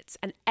 minutes,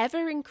 an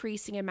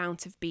ever-increasing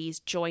amount of bees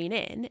join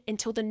in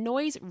until the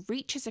noise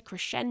reaches a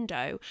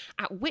crescendo,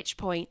 at which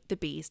point the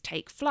bees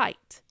take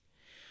flight.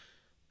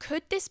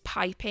 Could this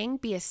piping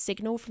be a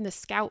signal from the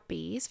scout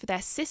bees for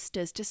their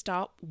sisters to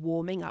start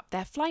warming up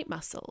their flight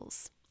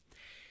muscles?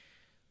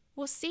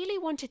 Well, Seeley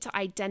wanted to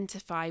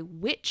identify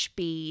which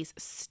bees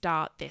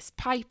start this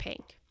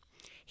piping.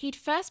 He'd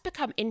first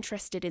become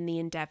interested in the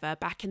endeavour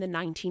back in the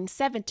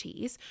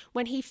 1970s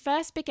when he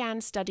first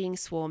began studying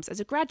swarms as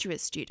a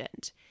graduate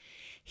student.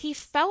 He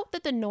felt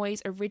that the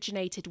noise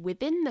originated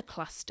within the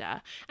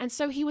cluster, and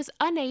so he was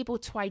unable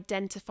to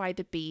identify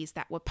the bees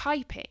that were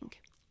piping.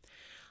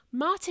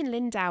 Martin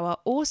Lindauer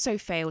also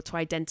failed to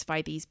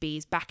identify these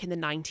bees back in the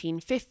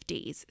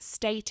 1950s,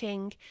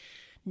 stating,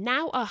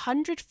 "Now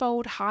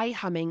 100-fold high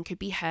humming could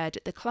be heard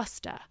at the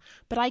cluster,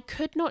 but I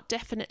could not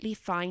definitely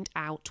find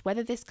out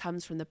whether this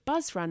comes from the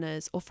buzz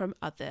runners or from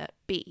other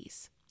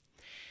bees."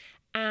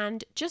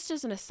 And just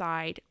as an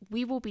aside,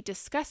 we will be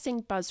discussing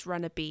buzz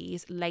runner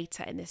bees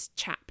later in this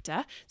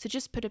chapter, so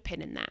just put a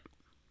pin in that.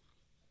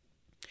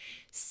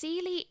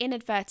 Seeley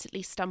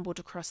inadvertently stumbled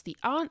across the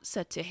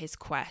answer to his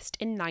quest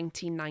in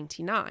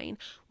 1999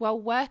 while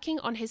working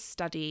on his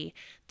study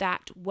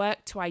that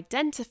worked to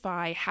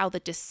identify how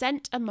the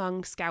descent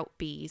among scout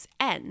bees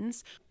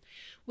ends,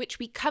 which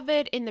we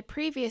covered in the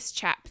previous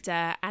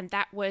chapter, and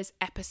that was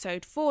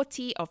episode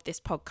 40 of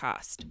this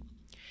podcast.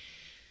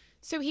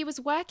 So he was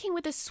working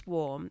with a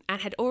swarm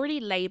and had already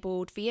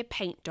labelled via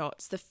paint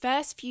dots the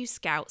first few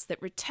scouts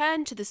that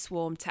returned to the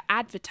swarm to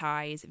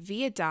advertise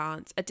via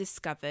dance a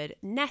discovered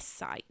nest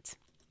site.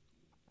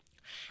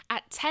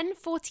 At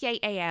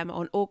 10:48 a.m.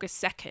 on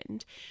August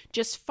 2nd,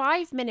 just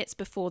 5 minutes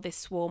before this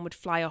swarm would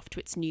fly off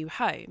to its new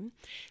home,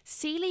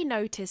 Seeley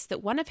noticed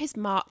that one of his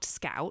marked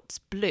scouts,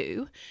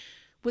 Blue,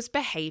 was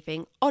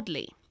behaving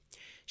oddly.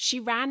 She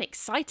ran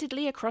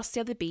excitedly across the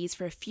other bees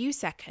for a few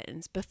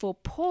seconds before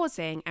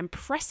pausing and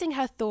pressing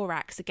her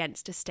thorax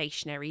against a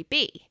stationary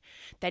bee.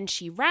 Then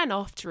she ran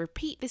off to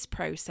repeat this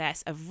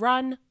process of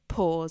run,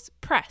 pause,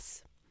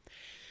 press.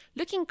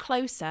 Looking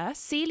closer,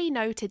 Seeley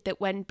noted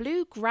that when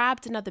Blue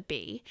grabbed another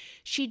bee,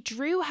 she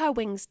drew her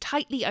wings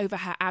tightly over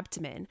her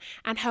abdomen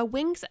and her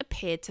wings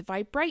appeared to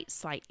vibrate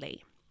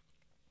slightly.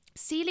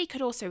 Seeley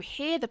could also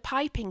hear the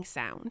piping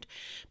sound,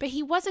 but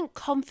he wasn't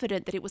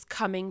confident that it was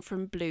coming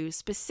from Blue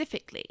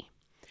specifically.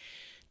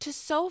 To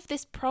solve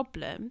this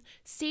problem,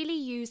 Seeley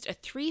used a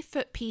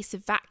 3-foot piece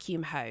of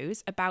vacuum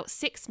hose, about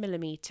 6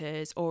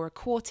 millimeters or a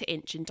 1/4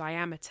 inch in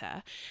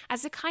diameter,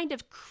 as a kind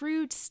of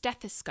crude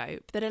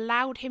stethoscope that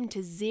allowed him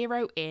to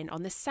zero in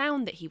on the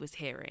sound that he was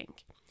hearing.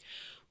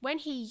 When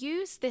he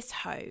used this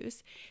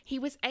hose, he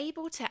was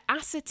able to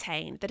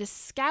ascertain that a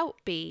scout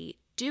bee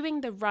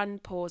doing the run,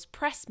 pause,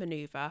 press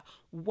maneuver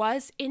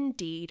was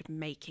indeed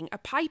making a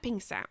piping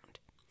sound.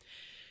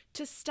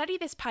 To study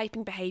this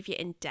piping behaviour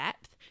in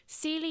depth,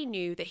 Seeley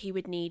knew that he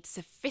would need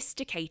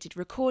sophisticated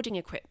recording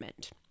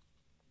equipment.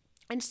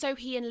 And so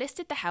he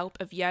enlisted the help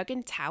of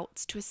Jürgen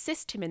Tautz to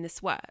assist him in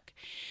this work.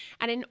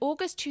 And in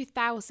August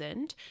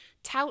 2000,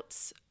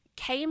 Tautz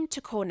came to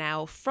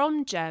Cornell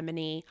from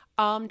Germany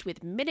armed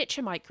with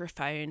miniature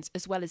microphones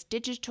as well as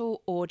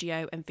digital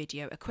audio and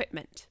video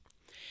equipment.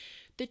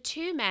 The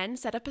two men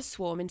set up a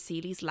swarm in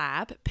Seeley's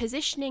lab,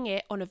 positioning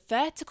it on a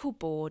vertical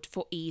board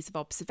for ease of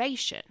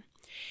observation.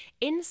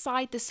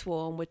 Inside the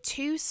swarm were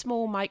 2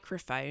 small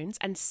microphones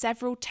and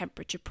several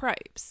temperature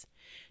probes.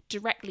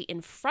 Directly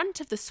in front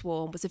of the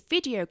swarm was a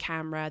video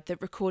camera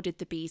that recorded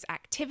the bees'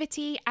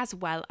 activity as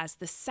well as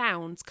the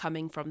sounds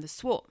coming from the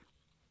swarm.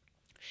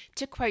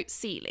 To quote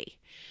Seeley,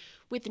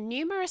 "With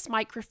numerous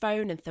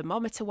microphone and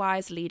thermometer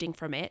wires leading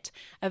from it,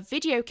 a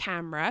video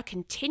camera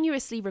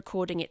continuously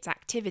recording its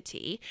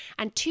activity,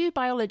 and 2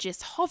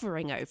 biologists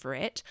hovering over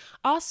it,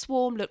 our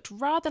swarm looked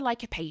rather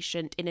like a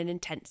patient in an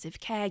intensive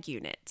care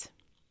unit."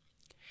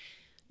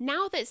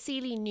 Now that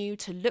Seeley knew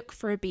to look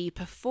for a bee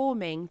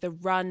performing the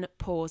run,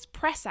 pause,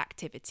 press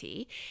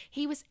activity,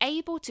 he was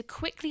able to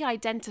quickly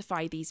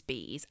identify these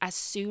bees as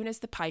soon as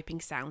the piping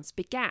sounds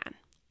began.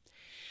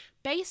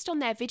 Based on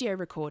their video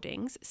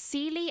recordings,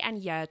 Seeley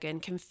and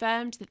Jürgen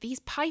confirmed that these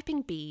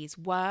piping bees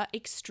were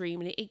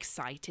extremely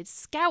excited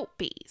scout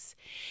bees.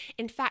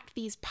 In fact,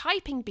 these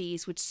piping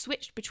bees would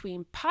switch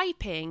between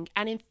piping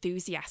and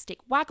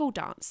enthusiastic waggle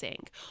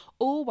dancing,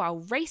 all while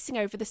racing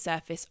over the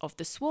surface of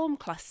the swarm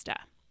cluster.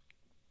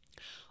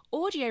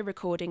 Audio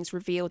recordings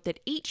revealed that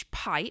each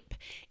pipe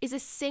is a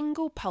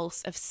single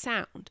pulse of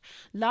sound,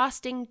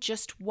 lasting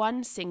just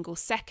 1 single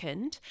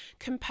second,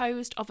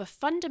 composed of a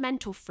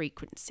fundamental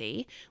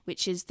frequency,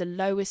 which is the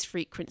lowest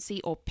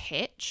frequency or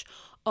pitch,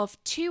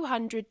 of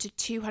 200 to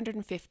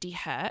 250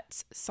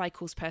 hertz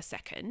cycles per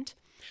second,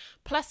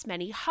 plus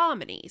many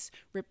harmonies,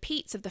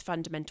 repeats of the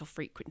fundamental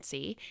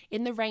frequency,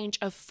 in the range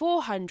of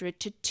 400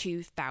 to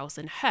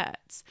 2000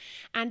 hertz.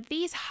 And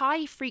these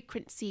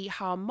high-frequency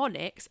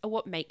harmonics are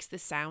what makes the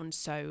sound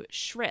so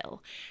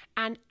shrill.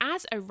 And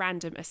as a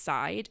random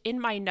aside, in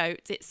my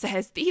notes it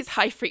says these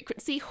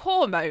high-frequency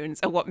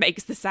hormones are what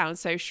makes the sound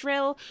so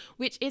shrill,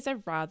 which is a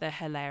rather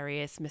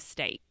hilarious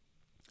mistake.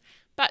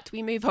 But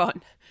we move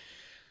on.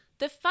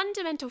 The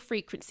fundamental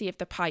frequency of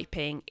the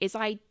piping is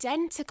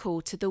identical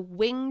to the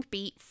wing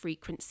beat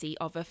frequency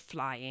of a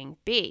flying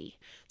bee.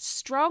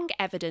 Strong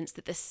evidence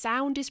that the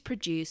sound is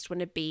produced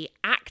when a bee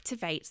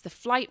activates the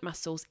flight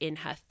muscles in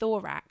her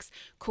thorax,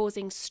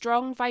 causing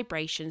strong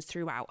vibrations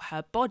throughout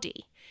her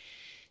body.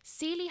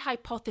 Seeley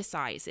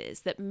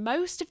hypothesizes that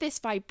most of this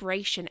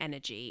vibration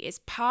energy is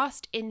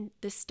passed in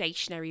the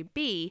stationary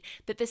bee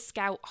that the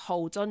scout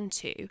holds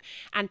onto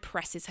and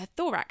presses her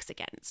thorax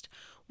against,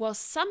 while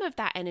some of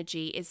that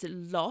energy is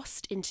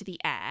lost into the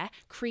air,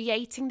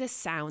 creating the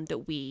sound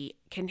that we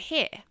can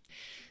hear.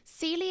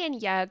 Seeley and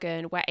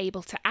Jurgen were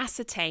able to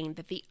ascertain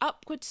that the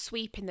upward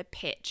sweep in the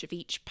pitch of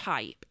each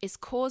pipe is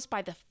caused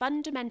by the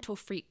fundamental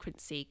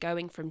frequency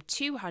going from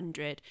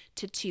 200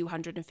 to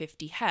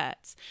 250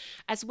 Hz,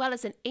 as well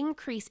as an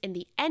increase in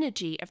the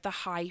energy of the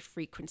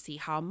high-frequency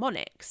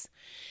harmonics.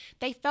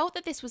 They felt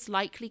that this was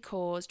likely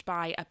caused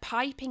by a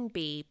piping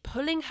bee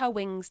pulling her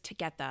wings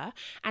together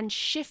and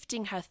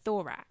shifting her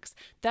thorax,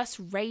 thus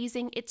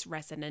raising its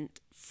resonant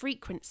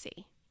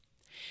frequency.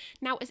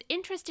 Now, as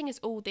interesting as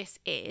all this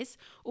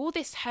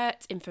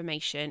Hertz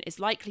information is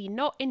likely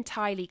not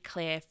entirely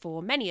clear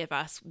for many of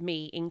us,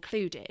 me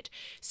included.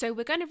 So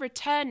we're going to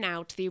return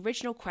now to the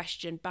original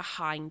question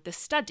behind the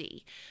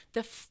study,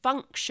 the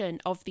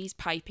function of these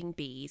piping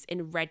bees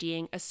in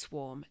readying a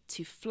swarm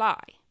to fly.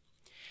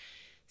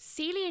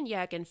 Seeley and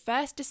Jurgen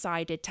first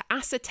decided to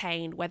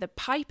ascertain whether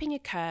piping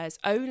occurs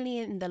only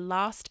in the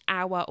last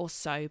hour or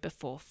so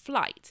before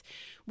flight,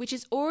 which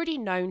is already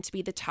known to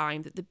be the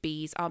time that the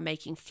bees are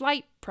making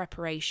flight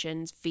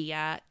preparations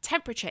via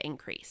temperature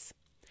increase.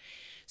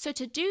 So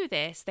to do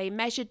this, they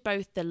measured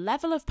both the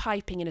level of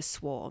piping in a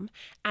swarm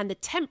and the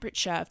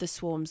temperature of the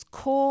swarm's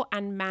core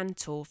and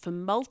mantle for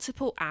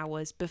multiple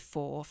hours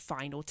before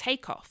final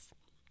takeoff.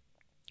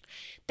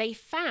 They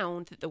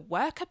found that the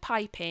worker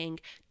piping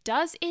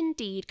does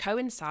indeed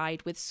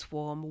coincide with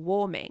swarm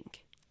warming.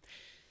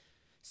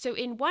 So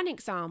in one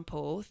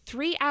example,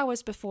 3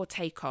 hours before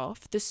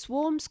takeoff, the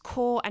swarm's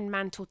core and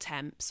mantle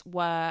temps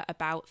were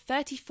about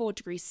 34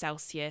 degrees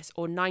Celsius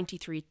or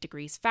 93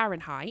 degrees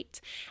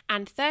Fahrenheit,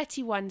 and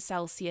 31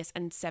 Celsius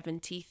and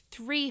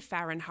 73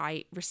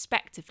 Fahrenheit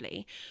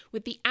respectively,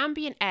 with the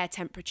ambient air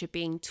temperature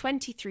being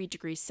 23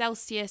 degrees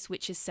Celsius,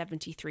 which is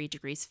 73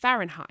 degrees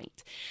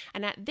Fahrenheit.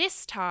 And at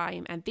this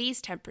time and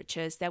these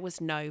temperatures, there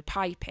was no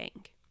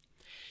piping.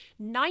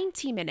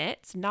 90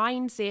 minutes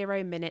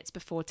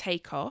before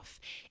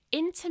takeoff,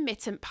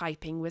 intermittent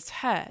piping was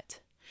heard.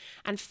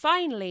 And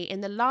finally,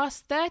 in the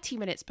last 30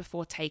 minutes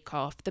before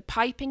takeoff, the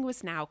piping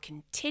was now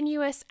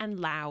continuous and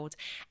loud,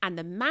 and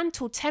the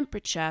mantle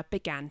temperature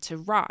began to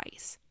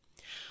rise.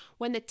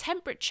 When the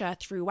temperature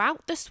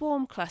throughout the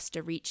swarm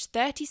cluster reached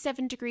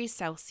 37 degrees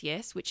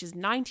Celsius, which is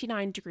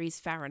 99 degrees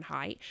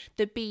Fahrenheit,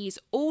 the bees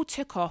all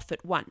took off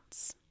at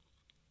once.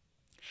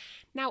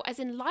 Now, as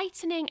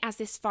enlightening as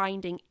this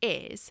finding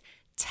is,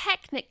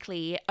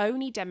 technically it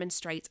only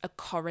demonstrates a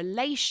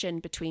correlation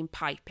between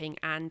piping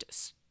and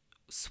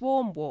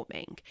swarm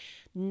warming,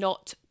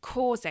 not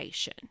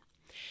causation.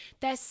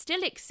 There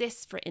still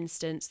exists, for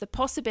instance, the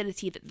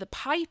possibility that the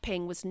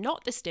piping was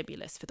not the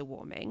stimulus for the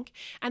warming,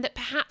 and that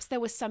perhaps there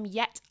was some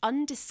yet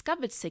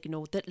undiscovered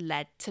signal that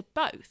led to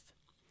both.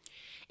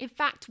 In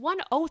fact,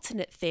 one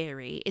alternate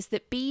theory is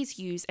that bees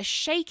use a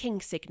shaking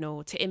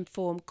signal to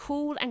inform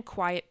cool and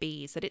quiet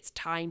bees that it's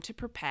time to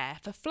prepare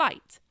for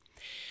flight.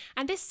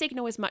 And this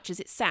signal is much as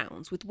it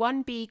sounds, with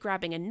one bee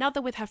grabbing another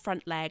with her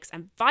front legs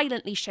and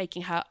violently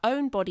shaking her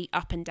own body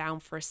up and down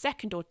for a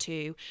second or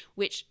two,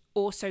 which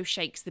also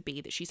shakes the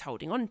bee that she's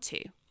holding on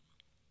to.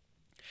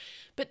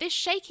 But this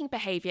shaking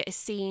behaviour is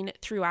seen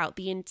throughout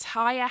the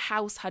entire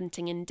house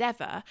hunting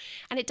endeavour,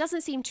 and it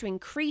doesn't seem to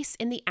increase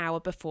in the hour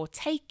before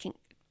taking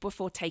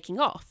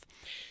off,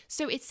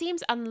 so it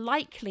seems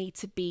unlikely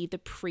to be the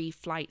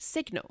pre-flight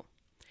signal.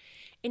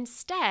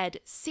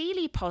 Instead,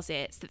 Seeley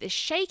posits that this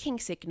shaking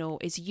signal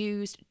is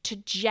used to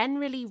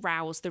generally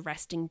rouse the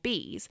resting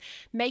bees,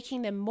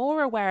 making them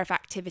more aware of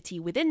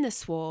activity within the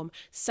swarm,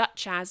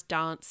 such as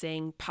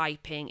dancing,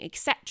 piping,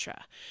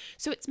 etc.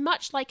 So it's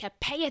much like a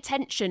pay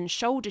attention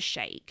shoulder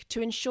shake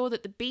to ensure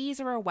that the bees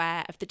are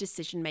aware of the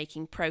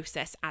decision-making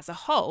process as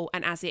a whole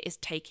and as it is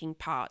taking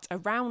part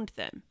around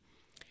them.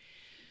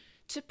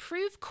 To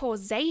prove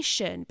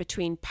causation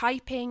between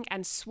piping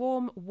and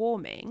swarm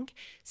warming,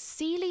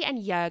 Seeley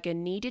and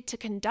Jurgen needed to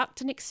conduct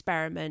an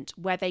experiment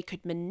where they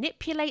could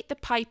manipulate the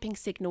piping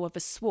signal of a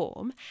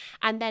swarm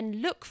and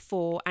then look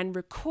for and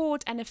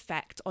record an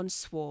effect on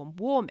swarm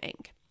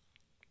warming.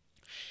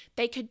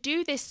 They could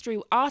do this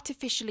through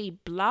artificially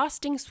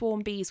blasting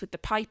swarm bees with the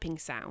piping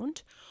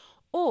sound,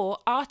 or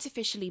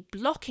artificially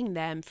blocking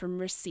them from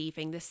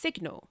receiving the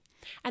signal,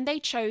 and they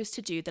chose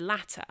to do the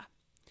latter.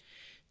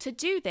 To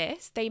do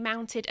this, they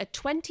mounted a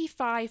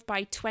 25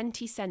 by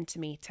 20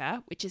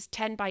 centimetre, which is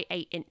 10 by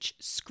 8 inch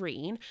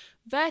screen,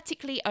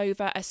 vertically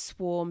over a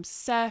swarm's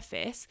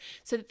surface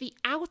so that the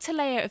outer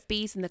layer of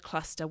bees in the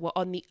cluster were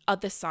on the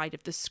other side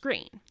of the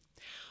screen.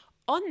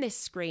 On this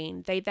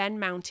screen, they then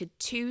mounted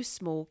two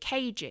small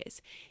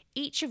cages,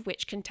 each of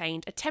which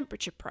contained a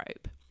temperature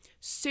probe.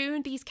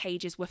 Soon these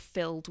cages were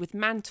filled with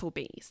mantle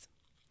bees.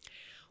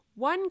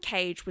 One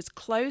cage was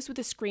closed with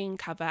a screen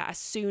cover as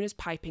soon as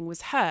piping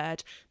was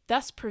heard,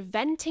 thus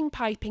preventing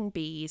piping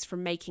bees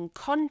from making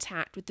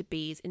contact with the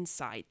bees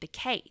inside the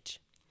cage.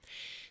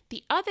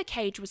 The other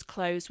cage was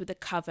closed with a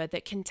cover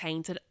that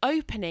contained an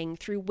opening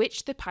through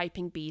which the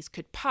piping bees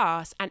could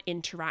pass and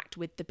interact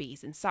with the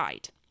bees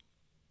inside.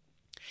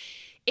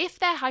 If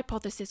their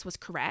hypothesis was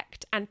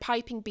correct, and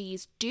piping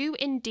bees do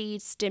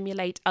indeed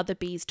stimulate other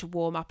bees to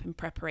warm up in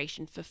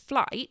preparation for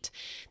flight,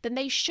 then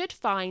they should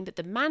find that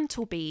the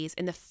mantle bees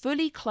in the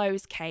fully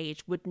closed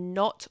cage would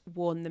not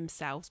warm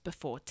themselves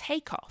before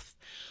takeoff,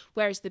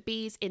 whereas the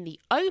bees in the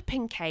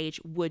open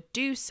cage would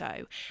do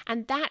so,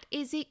 and that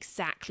is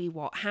exactly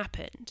what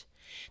happened.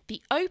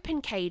 The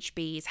open cage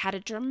bees had a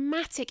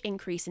dramatic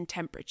increase in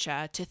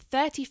temperature to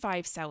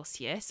 35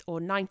 Celsius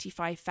or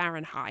 95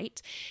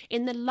 Fahrenheit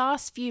in the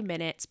last few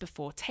minutes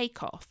before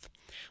takeoff,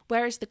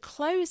 whereas the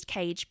closed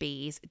cage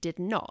bees did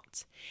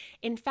not.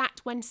 In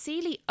fact, when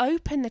Seeley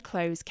opened the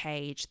closed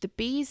cage, the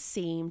bees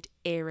seemed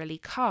eerily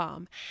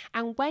calm,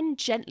 and when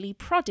gently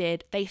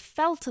prodded, they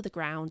fell to the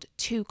ground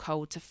too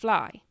cold to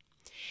fly.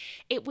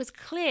 It was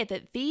clear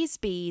that these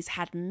bees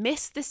had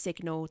missed the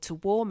signal to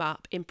warm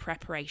up in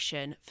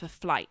preparation for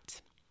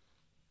flight.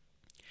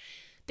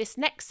 This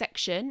next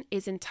section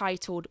is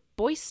entitled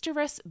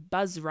Boisterous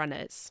Buzz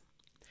Runners.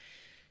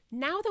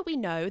 Now that we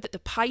know that the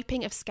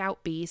piping of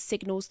scout bees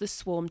signals the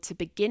swarm to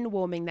begin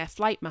warming their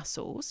flight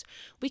muscles,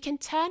 we can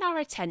turn our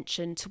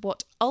attention to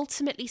what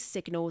ultimately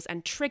signals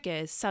and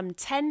triggers some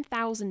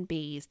 10,000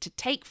 bees to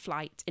take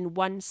flight in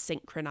one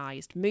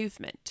synchronized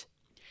movement.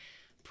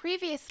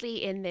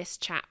 Previously in this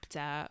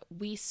chapter,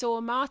 we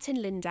saw Martin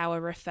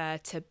Lindauer refer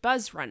to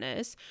buzz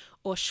runners,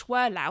 or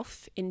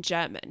Schwurlauf in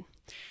German.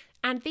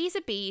 And these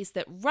are bees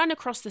that run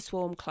across the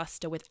swarm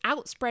cluster with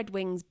outspread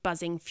wings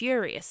buzzing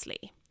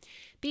furiously.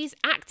 These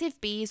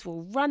active bees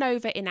will run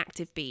over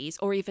inactive bees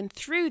or even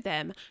through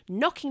them,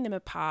 knocking them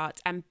apart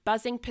and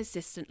buzzing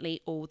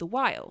persistently all the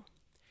while.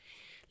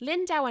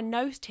 Lindauer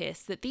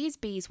noticed that these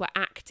bees were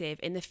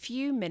active in the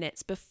few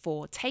minutes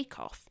before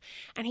takeoff,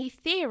 and he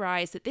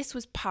theorized that this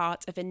was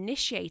part of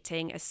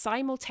initiating a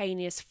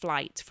simultaneous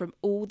flight from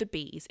all the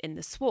bees in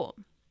the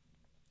swarm.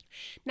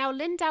 Now,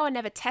 Lindauer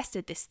never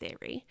tested this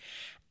theory,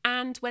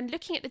 and when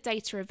looking at the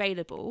data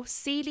available,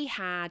 Seeley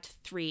had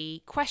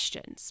 3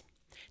 questions.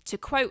 To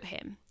quote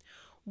him,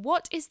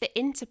 "What is the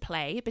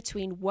interplay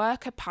between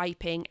worker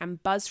piping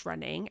and buzz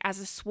running as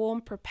a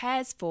swarm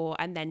prepares for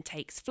and then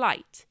takes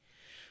flight?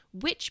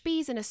 Which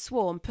bees in a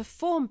swarm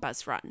perform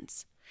buzz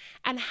runs?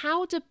 And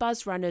how do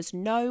buzz runners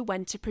know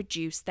when to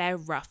produce their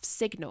rough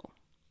signal?"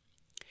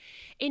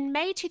 In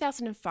May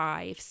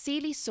 2005,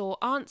 Seeley saw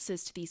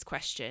answers to these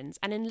questions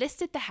and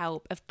enlisted the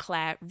help of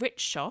Claire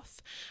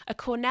Ritschoff, a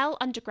Cornell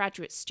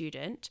undergraduate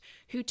student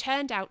who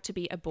turned out to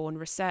be a born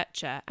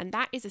researcher. And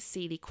that is a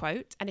Seeley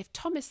quote. And if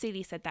Thomas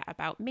Seeley said that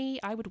about me,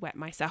 I would wet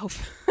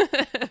myself.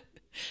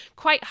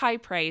 Quite high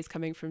praise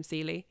coming from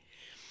Seeley.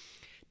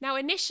 Now,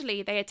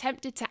 initially, they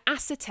attempted to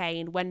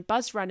ascertain when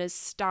buzz runners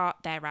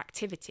start their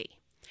activity.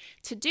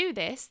 To do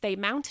this, they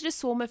mounted a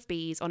swarm of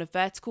bees on a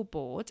vertical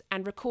board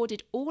and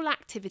recorded all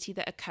activity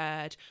that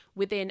occurred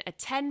within a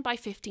 10 by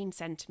 15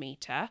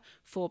 centimetre,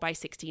 4 by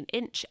 16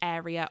 inch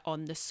area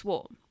on the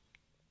swarm.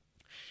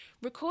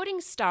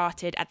 Recording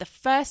started at the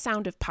first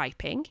sound of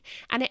piping,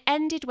 and it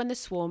ended when the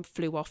swarm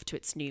flew off to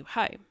its new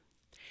home.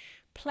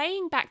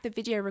 Playing back the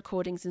video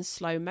recordings in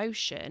slow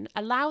motion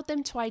allowed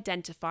them to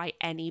identify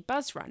any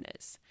buzz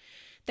runners.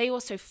 They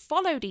also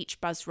followed each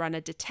buzz runner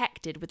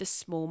detected with a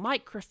small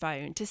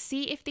microphone to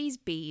see if these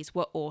bees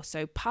were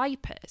also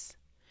pipers.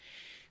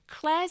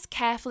 Claire's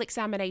careful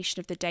examination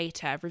of the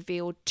data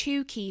revealed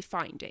 2 key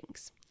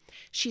findings.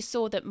 She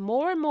saw that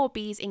more and more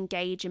bees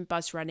engage in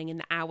buzz running in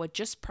the hour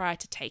just prior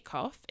to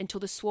takeoff until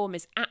the swarm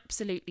is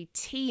absolutely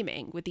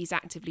teeming with these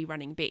actively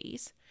running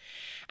bees.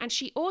 And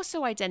she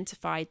also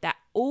identified that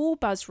all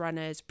buzz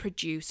runners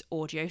produce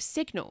audio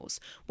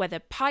signals, whether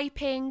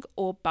piping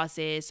or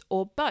buzzes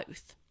or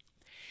both.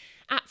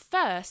 At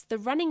first, the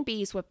running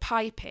bees were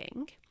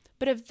piping,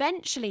 but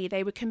eventually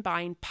they would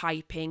combine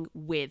piping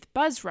with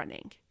buzz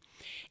running.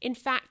 In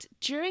fact,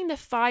 during the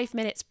 5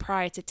 minutes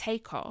prior to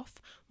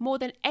takeoff, more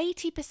than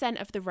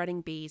 80% of the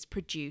running bees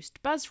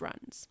produced buzz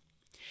runs.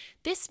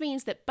 This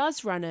means that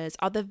buzz runners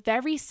are the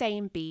very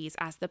same bees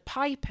as the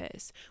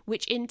pipers,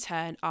 which in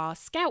turn are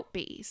scout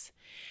bees.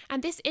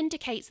 And this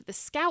indicates that the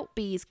scout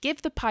bees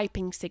give the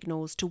piping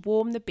signals to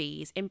warm the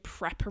bees in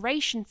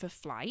preparation for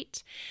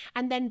flight,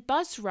 and then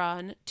buzz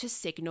run to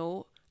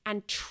signal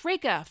and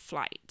trigger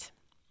flight.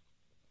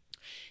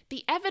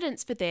 The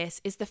evidence for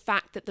this is the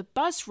fact that the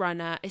buzz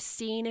runner is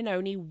seen in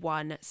only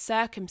one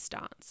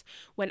circumstance,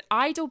 when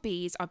idle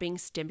bees are being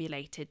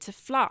stimulated to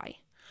fly.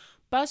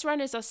 Buzz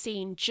runners are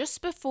seen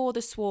just before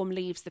the swarm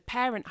leaves the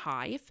parent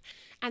hive,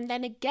 and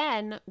then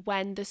again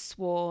when the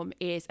swarm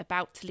is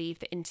about to leave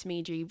the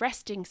intermediary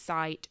resting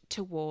site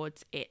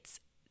towards its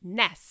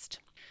nest.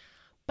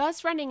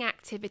 Buzz running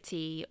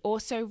activity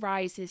also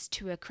rises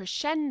to a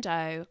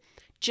crescendo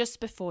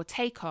just before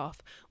takeoff,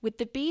 with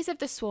the bees of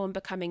the swarm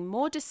becoming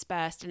more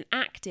dispersed and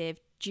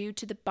active due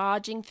to the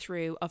barging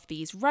through of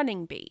these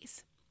running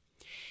bees.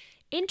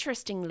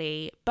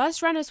 Interestingly,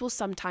 buzz runners will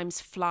sometimes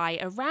fly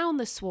around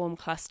the swarm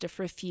cluster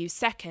for a few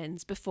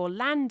seconds before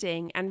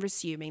landing and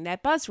resuming their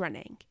buzz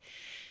running.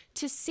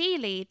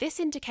 T.Seeley,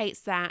 this indicates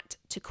that,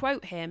 to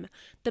quote him,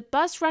 the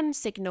buzz run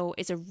signal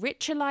is a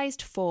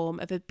ritualized form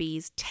of a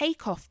bee's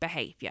takeoff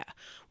behavior,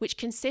 which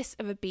consists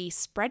of a bee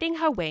spreading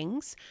her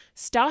wings,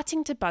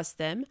 starting to buzz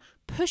them,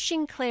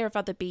 pushing clear of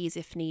other bees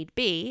if need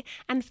be,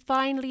 and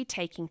finally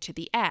taking to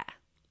the air.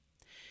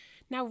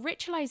 Now,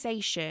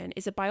 ritualization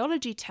is a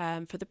biology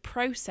term for the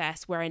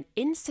process where an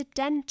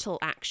incidental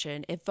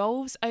action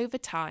evolves over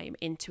time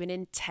into an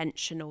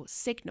intentional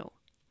signal.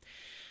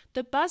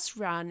 The buzz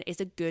run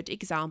is a good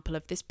example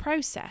of this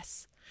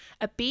process.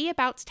 A bee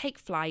about to take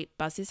flight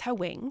buzzes her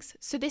wings,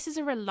 so this is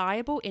a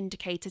reliable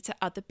indicator to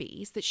other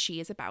bees that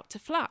she is about to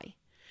fly.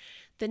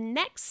 The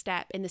next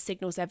step in the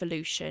signal's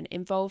evolution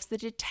involves the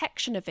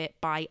detection of it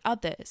by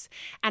others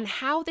and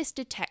how this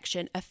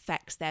detection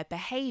affects their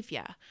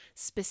behavior,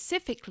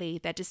 specifically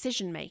their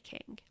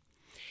decision-making.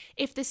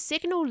 If the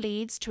signal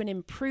leads to an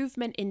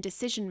improvement in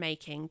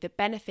decision-making that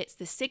benefits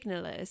the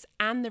signalers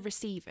and the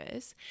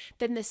receivers,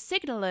 then the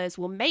signalers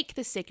will make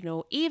the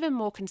signal even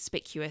more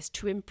conspicuous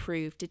to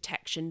improve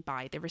detection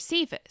by the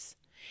receivers.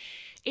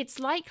 It's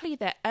likely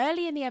that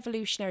early in the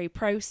evolutionary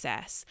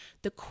process,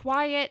 the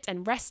quiet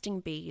and resting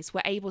bees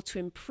were able to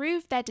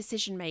improve their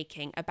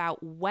decision-making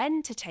about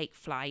when to take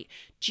flight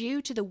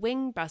due to the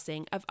wing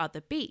buzzing of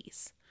other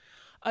bees.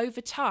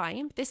 Over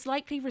time, this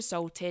likely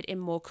resulted in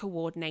more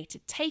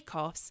coordinated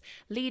takeoffs,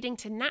 leading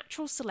to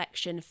natural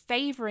selection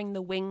favouring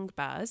the wing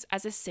buzz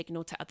as a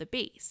signal to other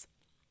bees.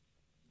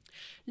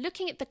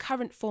 Looking at the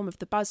current form of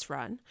the buzz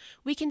run,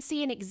 we can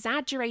see an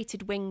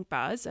exaggerated wing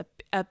buzz,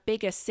 a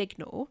bigger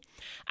signal,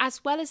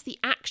 as well as the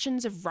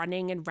actions of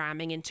running and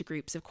ramming into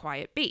groups of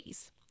quiet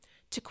bees.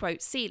 To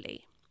quote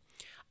T.Seeley,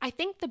 I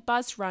think the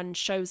buzz run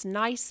shows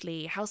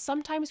nicely how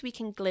sometimes we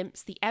can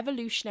glimpse the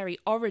evolutionary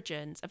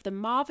origins of the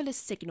marvellous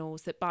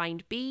signals that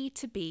bind bee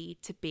to bee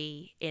to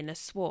bee in a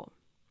swarm.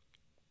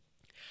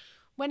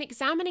 When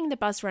examining the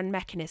buzz run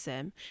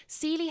mechanism,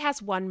 T.Seeley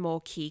has one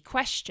more key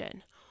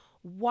question.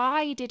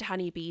 Why did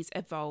honeybees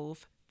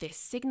evolve this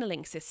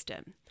signalling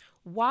system?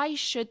 Why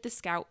should the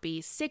scout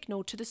bees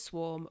signal to the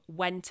swarm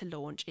when to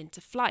launch into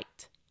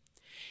flight?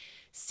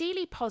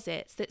 T.Seeley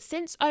posits that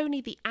since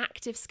only the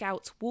active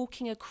scouts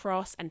walking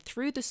across and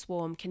through the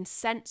swarm can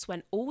sense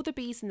when all the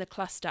bees in the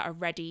cluster are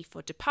ready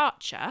for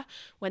departure,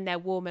 when they're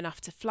warm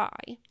enough to fly,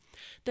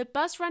 the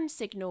buzz run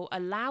signal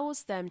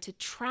allows them to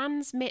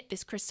transmit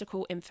this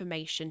critical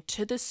information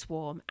to the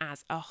swarm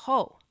as a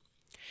whole.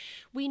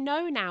 We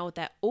know now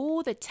that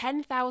all the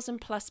 10,000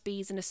 plus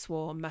bees in a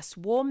swarm must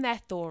warm their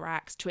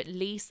thorax to at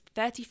least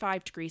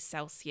 35 degrees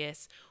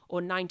Celsius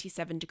or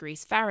 97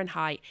 degrees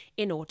Fahrenheit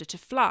in order to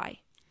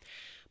fly.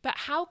 But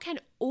how can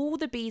all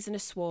the bees in a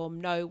swarm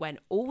know when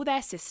all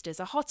their sisters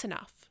are hot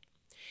enough?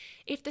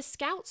 If the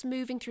scouts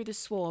moving through the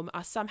swarm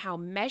are somehow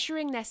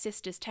measuring their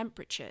sisters'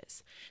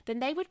 temperatures, then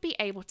they would be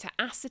able to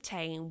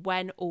ascertain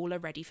when all are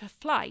ready for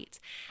flight,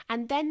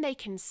 and then they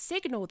can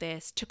signal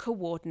this to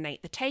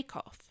coordinate the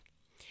takeoff.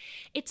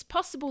 It's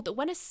possible that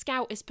when a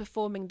scout is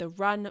performing the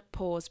run,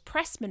 pause,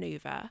 press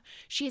maneuver,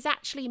 she is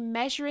actually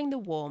measuring the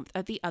warmth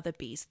of the other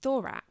bee's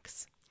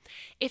thorax.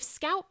 If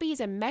scout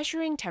bees are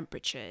measuring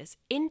temperatures,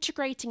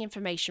 integrating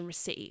information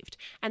received,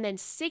 and then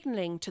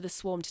signalling to the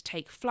swarm to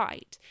take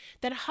flight,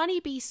 then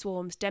honeybee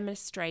swarms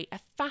demonstrate a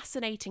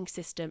fascinating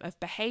system of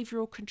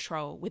behavioural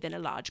control within a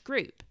large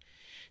group.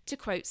 To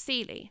quote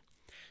T.Seeley,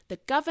 the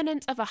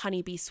governance of a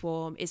honeybee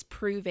swarm is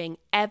proving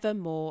ever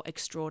more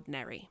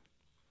extraordinary.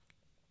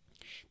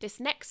 This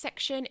next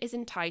section is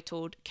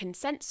entitled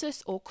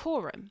Consensus or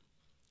Quorum.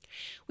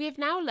 We have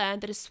now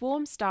learned that a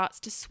swarm starts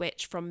to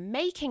switch from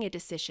making a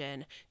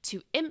decision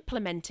to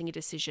implementing a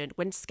decision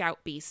when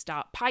scout bees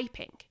start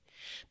piping.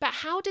 But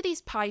how do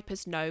these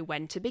pipers know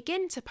when to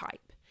begin to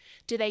pipe?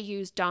 Do they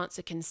use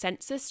dancer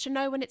consensus to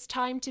know when it's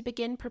time to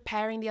begin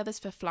preparing the others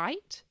for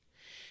flight?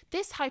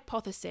 This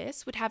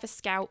hypothesis would have a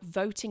scout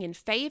voting in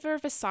favour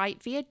of a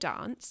site via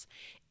dance,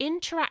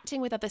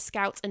 interacting with other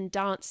scouts and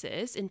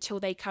dancers until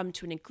they come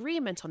to an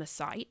agreement on a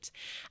site,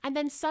 and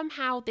then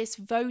somehow this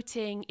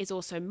voting is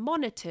also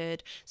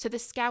monitored so the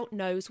scout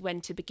knows when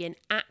to begin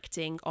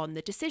acting on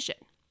the decision.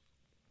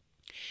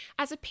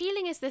 As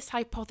appealing as this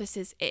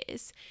hypothesis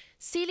is,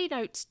 T.Seeley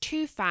notes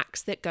two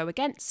facts that go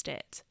against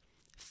it.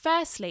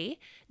 Firstly,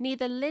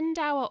 neither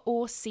Lindauer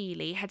or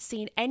T.Seeley had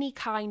seen any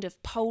kind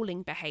of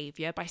polling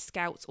behaviour by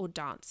scouts or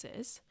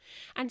dancers.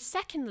 And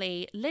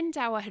secondly,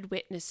 Lindauer had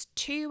witnessed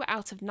 2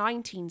 out of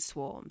 19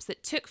 swarms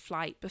that took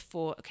flight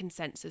before a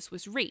consensus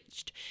was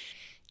reached.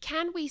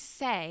 Can we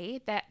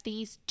say that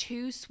these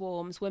 2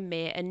 swarms were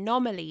mere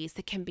anomalies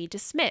that can be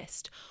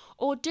dismissed,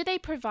 or do they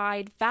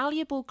provide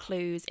valuable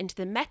clues into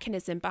the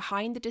mechanism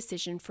behind the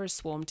decision for a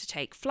swarm to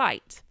take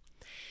flight?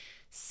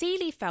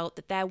 Seeley felt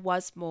that there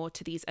was more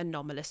to these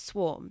anomalous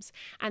swarms,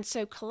 and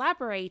so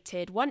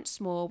collaborated once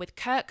more with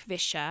Kirk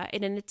Visscher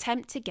in an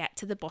attempt to get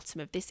to the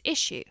bottom of this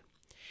issue.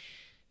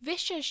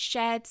 Visscher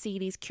shared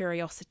Seeley's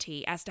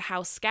curiosity as to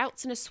how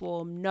scouts in a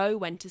swarm know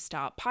when to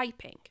start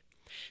piping.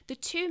 The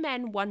two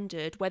men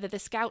wondered whether the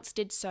scouts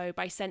did so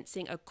by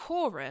sensing a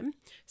quorum,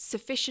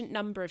 sufficient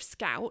number of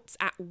scouts,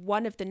 at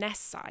one of the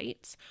nest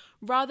sites,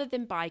 rather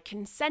than by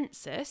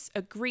consensus,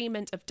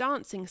 agreement of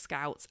dancing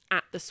scouts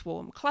at the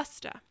swarm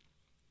cluster.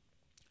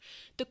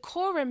 The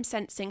quorum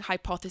sensing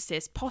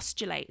hypothesis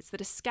postulates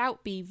that a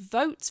scout bee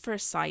votes for a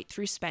site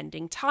through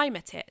spending time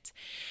at it,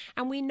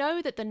 and we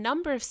know that the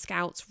number of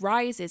scouts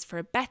rises for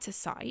a better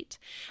site,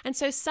 and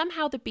so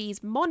somehow the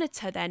bees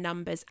monitor their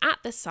numbers at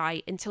the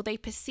site until they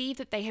perceive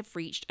that they have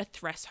reached a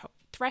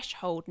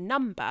threshold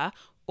number,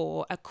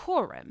 or a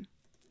quorum.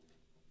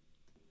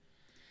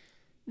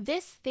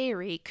 This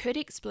theory could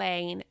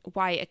explain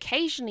why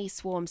occasionally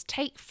swarms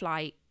take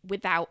flight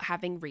without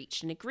having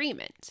reached an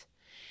agreement.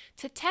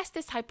 To test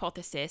this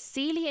hypothesis,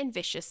 Seeley and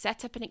Visscher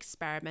set up an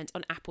experiment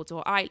on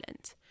Appledore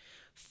Island.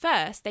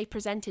 First, they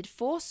presented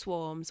 4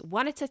 swarms,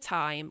 one at a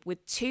time,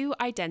 with 2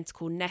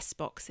 identical nest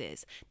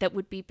boxes that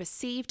would be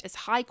perceived as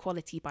high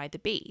quality by the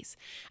bees,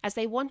 as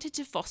they wanted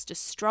to foster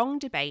strong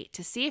debate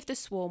to see if the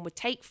swarm would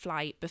take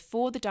flight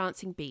before the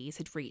dancing bees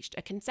had reached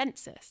a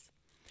consensus.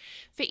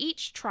 For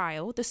each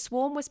trial, the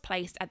swarm was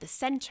placed at the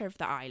centre of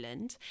the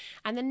island,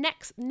 and the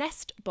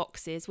nest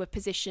boxes were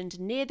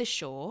positioned near the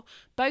shore,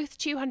 both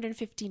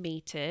 250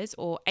 metres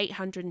or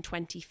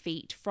 820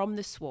 feet from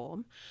the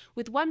swarm,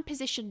 with one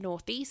positioned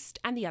northeast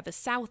and the other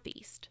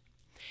southeast.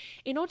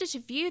 In order to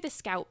view the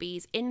scout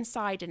bees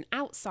inside and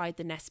outside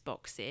the nest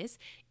boxes,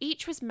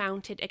 each was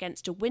mounted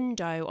against a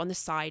window on the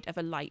side of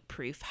a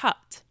light-proof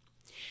hut.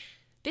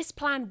 This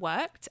plan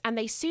worked, and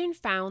they soon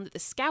found that the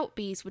scout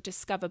bees would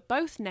discover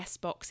both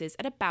nest boxes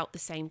at about the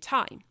same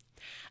time.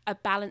 A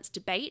balanced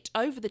debate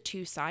over the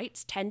 2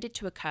 sites tended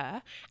to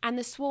occur, and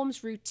the swarms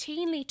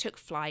routinely took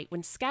flight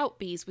when scout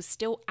bees were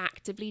still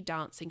actively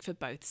dancing for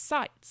both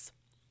sites.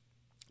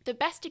 The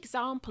best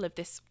example of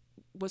this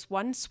was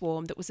one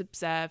swarm that was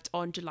observed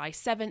on July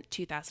 7,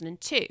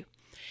 2002.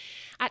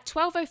 At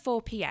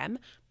 12:04 p.m,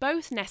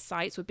 both nest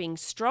sites were being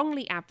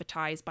strongly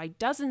advertised by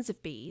dozens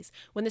of bees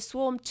when the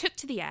swarm took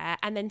to the air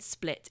and then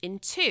split in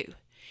 2.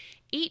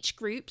 Each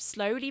group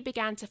slowly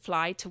began to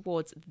fly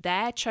towards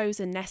their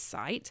chosen nest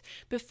site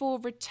before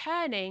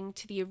returning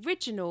to the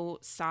original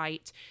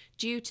site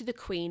due to the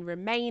queen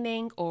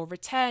remaining or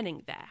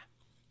returning there.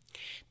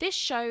 This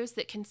shows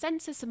that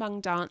consensus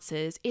among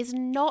dancers is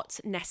not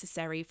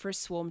necessary for a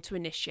swarm to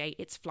initiate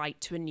its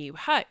flight to a new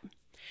home.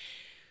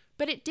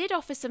 But it did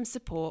offer some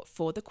support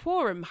for the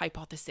quorum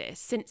hypothesis,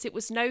 since it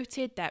was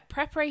noted that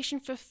preparation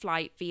for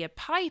flight via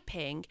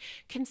piping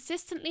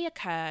consistently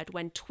occurred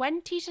when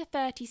 20 to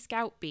 30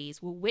 scout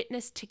bees were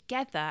witnessed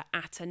together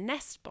at a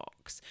nest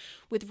box,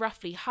 with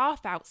roughly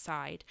half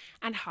outside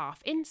and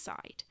half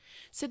inside.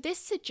 So this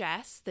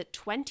suggests that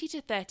 20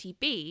 to 30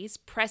 bees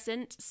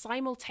present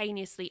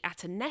simultaneously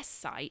at a nest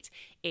site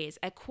is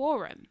a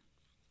quorum.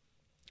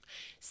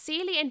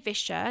 Seeley and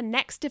Visscher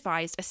next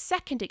devised a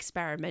second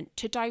experiment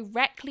to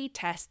directly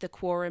test the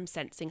quorum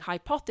sensing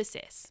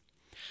hypothesis.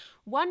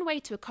 One way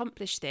to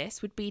accomplish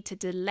this would be to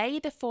delay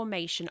the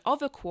formation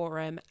of a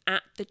quorum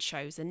at the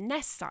chosen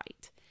nest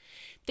site.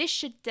 This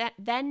should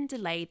then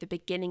delay the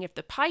beginning of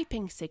the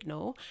piping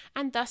signal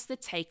and thus the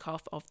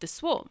takeoff of the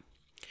swarm.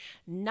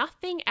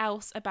 Nothing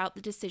else about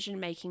the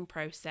decision-making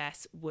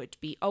process would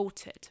be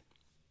altered.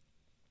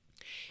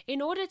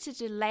 In order to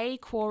delay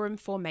quorum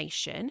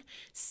formation,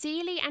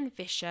 Seeley and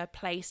Visscher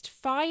placed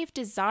 5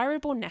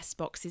 desirable nest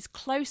boxes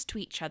close to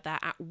each other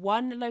at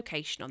one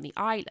location on the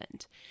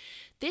island.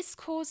 This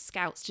caused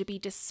scouts to be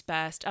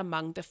dispersed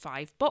among the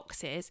 5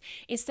 boxes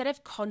instead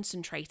of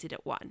concentrated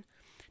at one.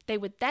 They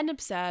would then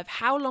observe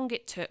how long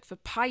it took for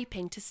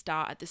piping to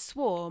start at the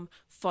swarm,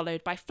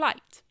 followed by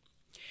flight.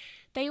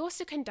 They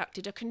also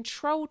conducted a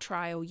control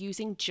trial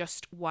using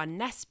just one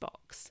nest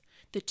box.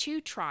 The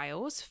 2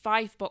 trials,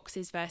 5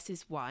 boxes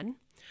versus 1,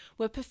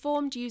 were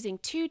performed using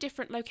 2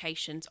 different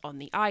locations on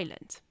the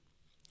island.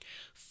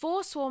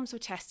 4 swarms were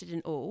tested in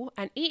all,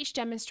 and each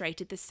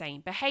demonstrated the same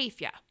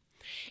behaviour.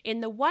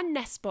 In the 1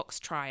 nest box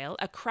trial,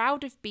 a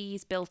crowd of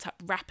bees built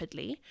up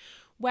rapidly,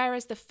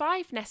 whereas the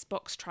 5 nest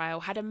box trial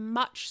had a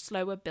much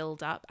slower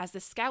build-up as the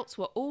scouts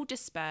were all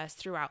dispersed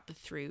throughout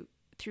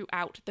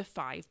the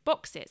 5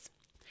 boxes.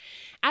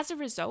 As a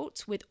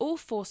result, with all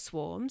 4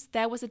 swarms,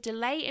 there was a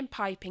delay in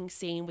piping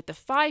seen with the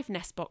 5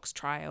 nest box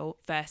trial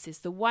versus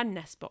the 1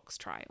 nest box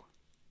trial.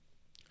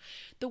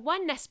 The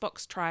 1 nest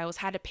box trials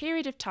had a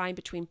period of time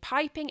between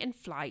piping and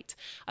flight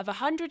of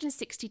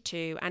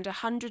 162 and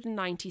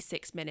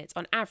 196 minutes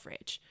on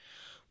average,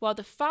 while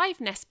the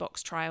 5 nest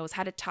box trials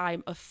had a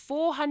time of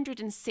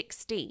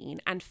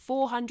 416 and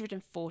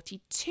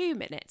 442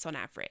 minutes on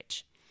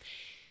average.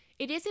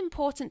 It is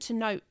important to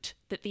note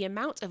that the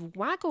amount of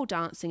waggle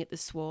dancing at the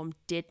swarm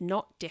did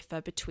not differ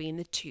between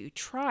the two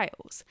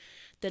trials.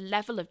 The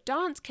level of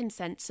dance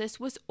consensus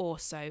was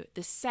also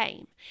the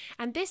same,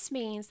 and this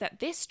means that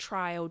this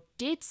trial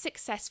did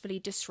successfully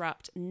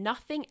disrupt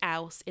nothing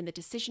else in the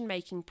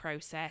decision-making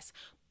process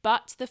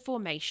but the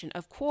formation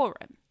of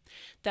quorum,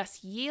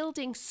 thus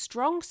yielding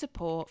strong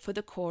support for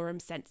the quorum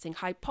sensing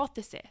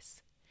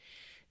hypothesis.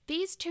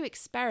 These two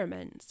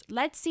experiments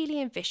led Seeley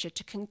and Vischer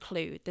to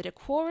conclude that a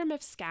quorum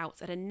of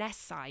scouts at a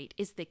nest site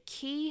is the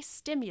key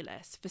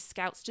stimulus for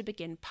scouts to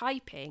begin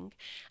piping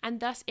and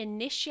thus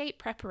initiate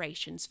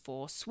preparations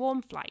for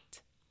swarm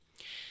flight.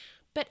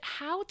 But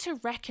how to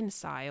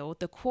reconcile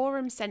the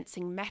quorum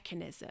sensing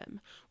mechanism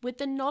with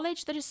the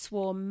knowledge that a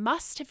swarm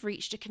must have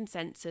reached a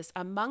consensus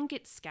among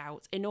its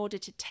scouts in order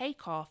to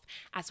take off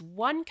as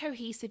one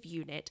cohesive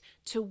unit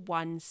to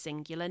one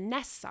singular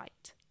nest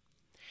site?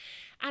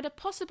 And a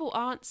possible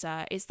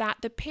answer is that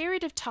the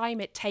period of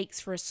time it takes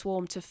for a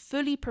swarm to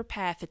fully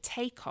prepare for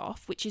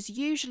takeoff, which is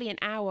usually an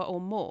hour or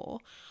more,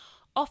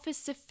 offers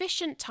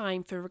sufficient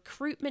time for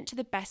recruitment to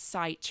the best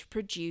site to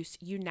produce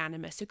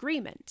unanimous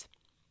agreement.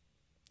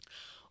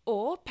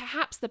 Or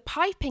perhaps the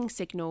piping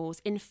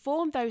signals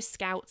inform those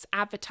scouts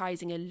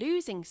advertising a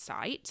losing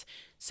site,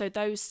 so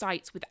those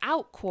sites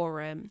without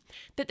quorum,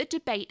 that the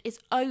debate is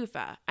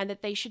over and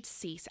that they should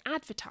cease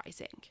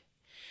advertising.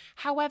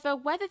 However,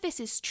 whether this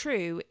is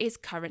true is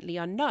currently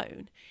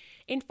unknown.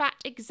 In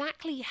fact,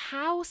 exactly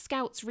how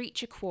scouts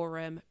reach a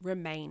quorum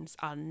remains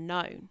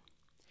unknown.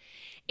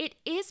 It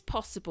is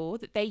possible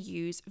that they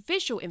use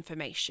visual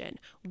information,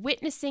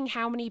 witnessing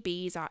how many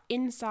bees are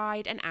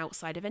inside and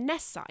outside of a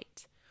nest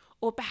site.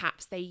 Or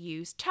perhaps they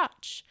use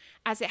touch,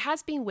 as it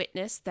has been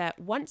witnessed that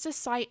once a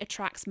site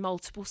attracts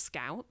multiple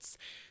scouts,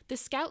 the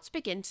scouts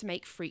begin to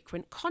make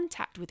frequent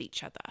contact with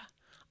each other.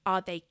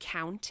 Are they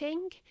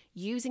counting,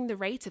 using the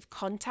rate of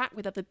contact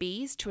with other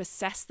bees to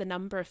assess the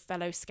number of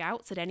fellow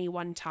scouts at any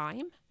one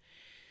time?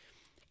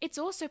 It's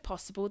also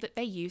possible that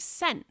they use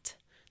scent.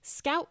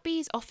 Scout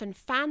bees often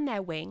fan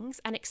their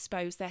wings and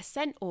expose their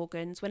scent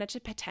organs when at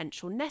a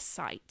potential nest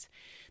site.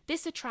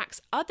 This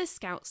attracts other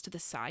scouts to the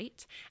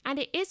site, and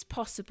it is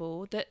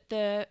possible that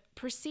the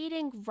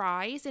preceding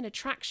rise in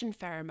attraction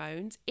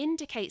pheromones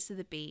indicates to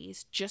the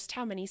bees just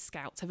how many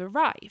scouts have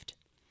arrived.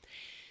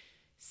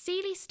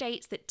 Seeley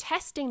states that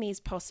testing these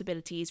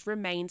possibilities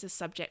remains a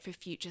subject for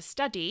future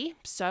study,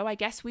 so I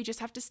guess we just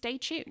have to stay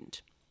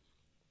tuned.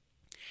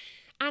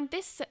 And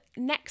this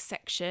next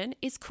section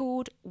is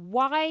called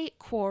Why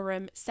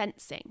Quorum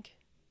Sensing.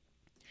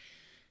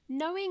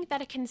 Knowing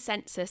that a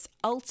consensus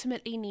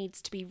ultimately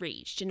needs to be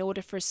reached in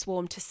order for a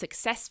swarm to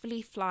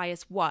successfully fly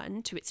as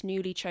one to its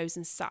newly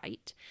chosen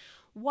site,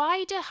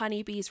 why do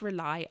honeybees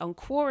rely on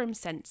quorum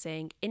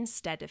sensing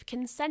instead of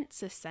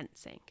consensus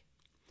sensing?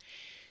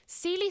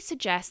 Seeley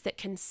suggests that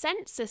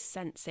consensus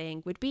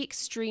sensing would be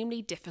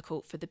extremely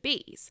difficult for the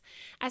bees,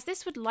 as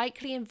this would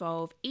likely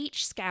involve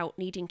each scout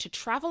needing to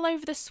travel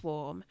over the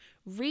swarm,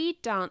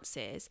 read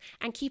dances,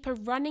 and keep a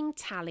running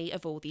tally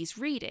of all these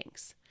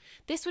readings.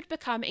 This would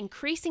become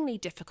increasingly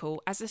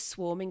difficult as the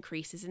swarm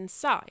increases in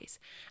size,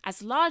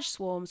 as large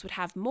swarms would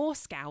have more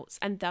scouts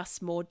and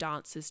thus more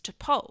dancers to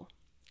poll.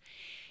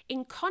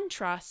 In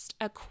contrast,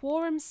 a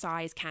quorum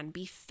size can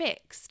be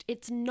fixed.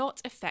 It's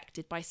not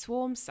affected by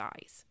swarm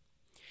size.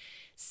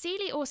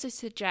 Seeley also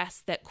suggests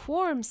that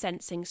quorum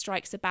sensing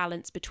strikes a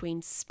balance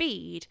between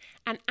speed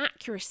and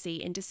accuracy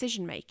in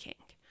decision-making.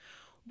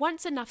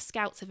 Once enough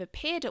scouts have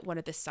appeared at one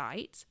of the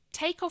sites,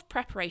 takeoff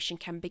preparation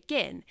can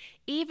begin,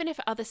 even if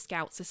other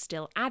scouts are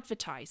still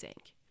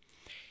advertising.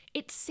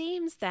 It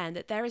seems then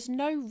that there is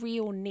no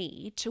real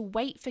need to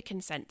wait for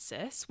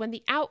consensus when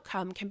the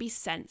outcome can be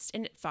sensed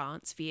in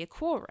advance via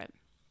quorum.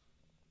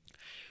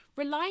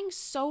 Relying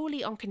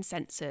solely on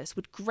consensus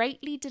would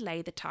greatly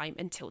delay the time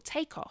until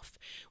takeoff,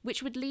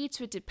 which would lead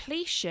to a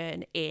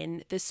depletion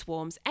in the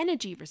swarm's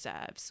energy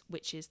reserves,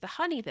 which is the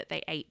honey that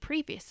they ate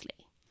previously.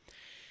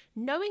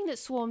 Knowing that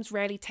swarms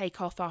rarely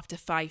take off after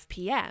 5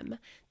 p.m,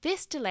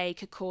 this delay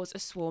could cause a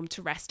swarm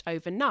to rest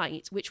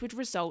overnight, which would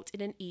result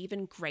in an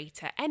even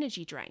greater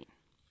energy drain.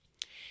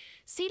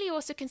 Seeley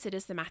also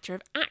considers the matter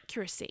of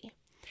accuracy.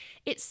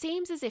 It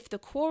seems as if the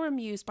quorum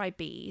used by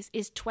bees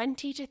is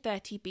 20 to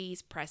 30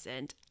 bees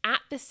present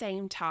at the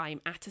same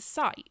time at a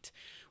site,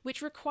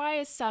 which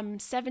requires some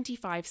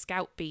 75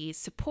 scout bees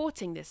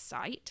supporting this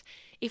site,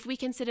 if we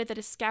consider that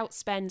a scout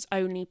spends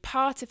only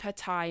part of her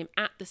time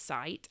at the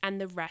site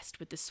and the rest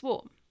with the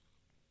swarm.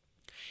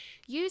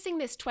 Using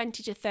this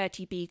 20 to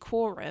 30 bee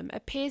quorum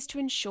appears to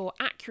ensure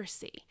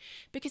accuracy,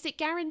 because it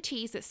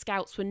guarantees that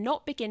scouts will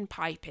not begin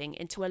piping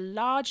until a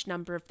large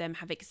number of them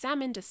have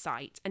examined a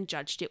site and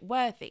judged it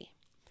worthy.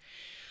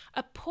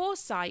 A poor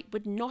site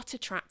would not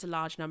attract a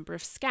large number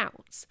of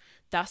scouts,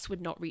 thus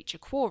would not reach a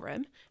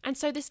quorum, and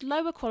so this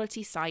lower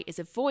quality site is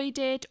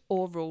avoided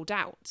or ruled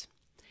out.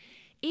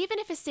 Even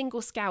if a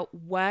single scout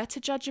were to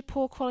judge a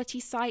poor quality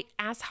site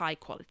as high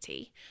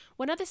quality,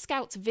 when other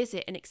scouts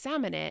visit and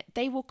examine it,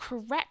 they will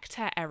correct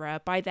her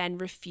error by then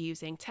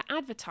refusing to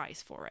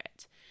advertise for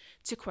it.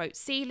 To quote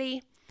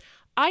Seeley,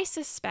 I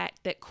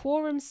suspect that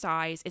quorum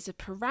size is a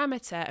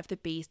parameter of the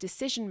bee's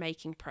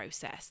decision-making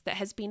process that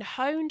has been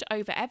honed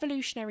over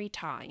evolutionary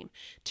time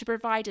to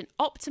provide an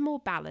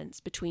optimal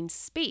balance between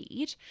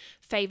speed,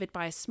 favoured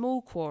by a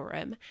small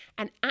quorum,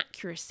 and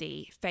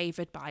accuracy,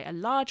 favoured by a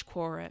large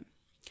quorum.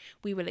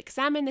 We will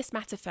examine this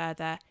matter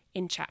further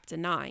in Chapter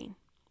 9.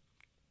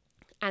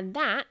 And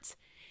that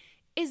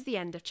is the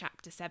end of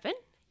Chapter 7.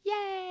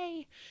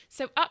 Yay!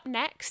 So up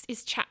next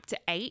is Chapter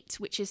 8,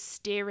 which is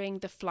Steering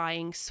the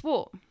Flying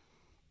Swarm,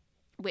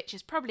 which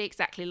is probably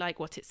exactly like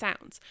what it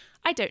sounds.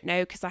 I don't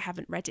know because I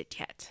haven't read it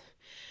yet.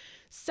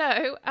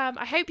 So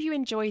I hope you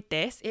enjoyed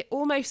this. It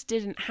almost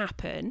didn't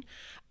happen.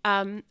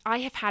 I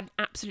have had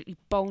absolutely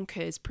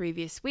bonkers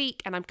previous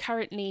week, and I'm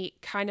currently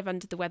kind of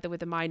under the weather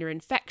with a minor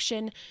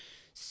infection.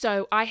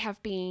 So I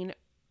have been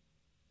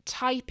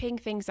typing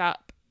things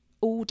up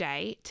all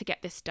day to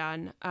get this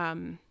done.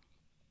 And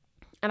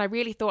I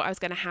really thought I was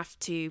going to have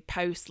to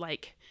post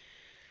like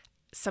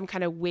some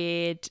kind of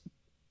weird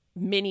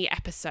mini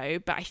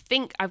episode, but I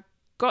think I've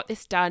got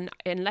this done.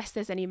 Unless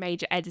there's any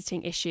major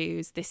editing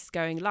issues, this is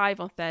going live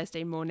on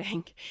Thursday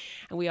morning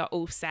and we are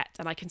all set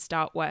and I can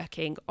start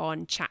working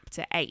on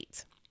Chapter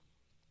 8.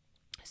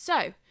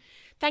 So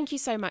thank you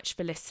so much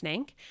for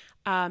listening.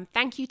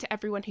 Thank you to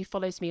everyone who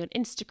follows me on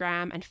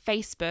Instagram and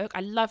Facebook.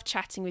 I love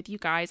chatting with you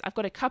guys. I've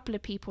got a couple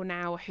of people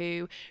now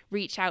who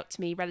reach out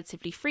to me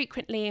relatively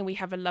frequently and we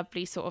have a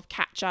lovely sort of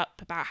catch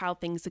up about how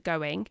things are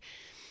going.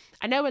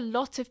 I know a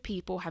lot of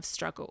people have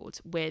struggled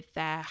with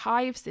their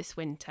hives this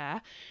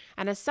winter.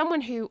 And as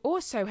someone who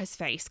also has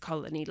faced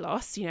colony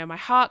loss, you know, my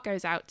heart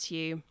goes out to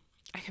you.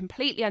 I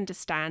completely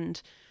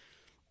understand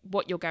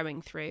what you're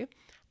going through.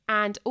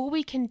 And all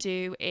we can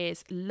do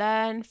is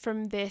learn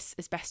from this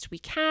as best we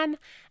can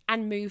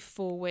and move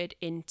forward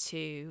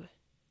into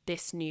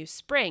this new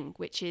spring,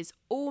 which is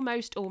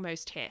almost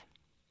here.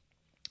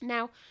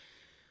 Now,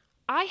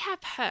 I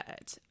have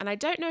heard, and I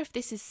don't know if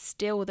this is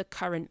still the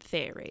current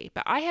theory,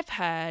 but I have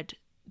heard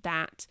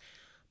that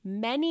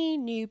many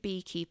new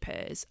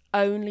beekeepers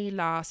only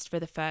last for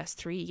the first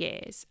 3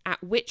 years,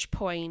 at which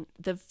point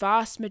the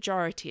vast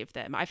majority of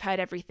them, I've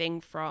heard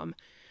everything from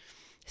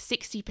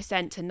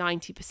 60% to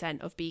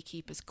 90% of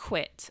beekeepers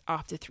quit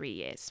after 3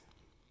 years.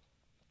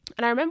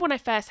 And I remember when I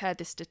first heard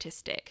this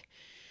statistic,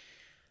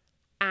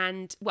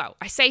 and well,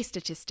 I say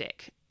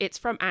statistic, it's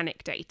from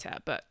Anecdata,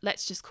 but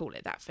let's just call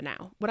it that for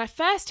now. When I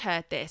first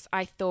heard this,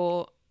 I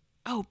thought,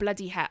 oh,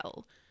 bloody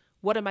hell,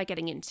 what am I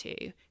getting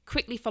into?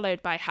 Quickly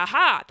followed by,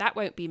 haha, that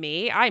won't be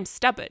me, I'm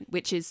stubborn,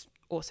 which is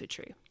also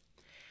true.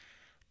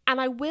 And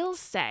I will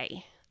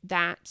say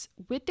that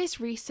with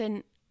this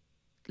recent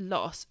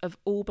loss of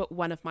all but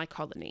one of my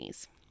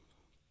colonies,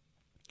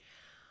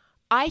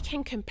 I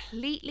can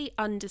completely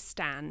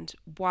understand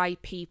why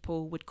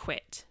people would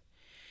quit.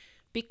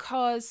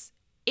 Because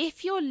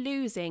if you're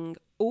losing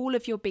all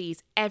of your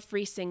bees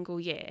every single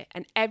year,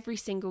 and every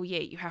single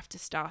year you have to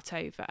start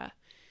over,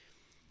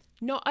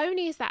 not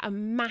only is that a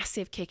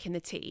massive kick in the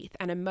teeth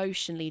and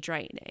emotionally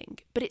draining,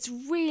 but it's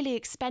really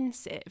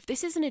expensive.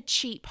 This isn't a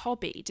cheap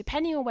hobby.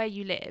 Depending on where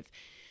you live,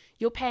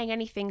 you're paying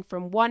anything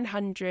from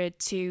 $100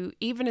 to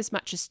even as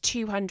much as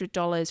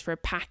 $200 for a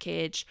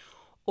package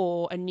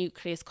or a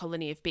nucleus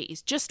colony of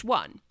bees, just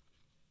one.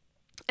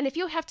 And if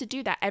you have to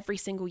do that every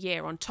single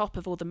year on top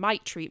of all the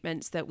mite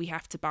treatments that we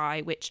have to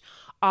buy, which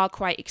are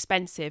quite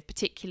expensive,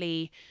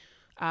 particularly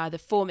the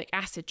formic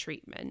acid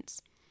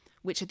treatments,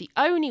 which are the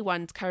only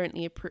ones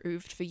currently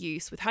approved for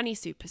use with honey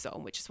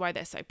superzone, which is why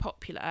they're so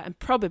popular and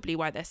probably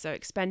why they're so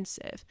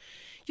expensive,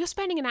 you're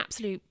spending an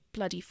absolute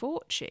bloody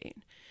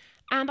fortune.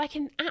 And I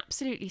can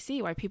absolutely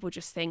see why people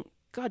just think,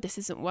 God, this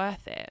isn't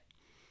worth it.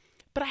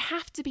 But I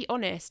have to be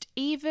honest,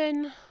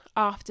 even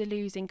after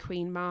losing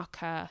Queen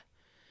Marker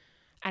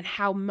and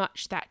how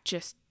much that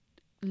just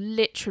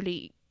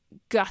literally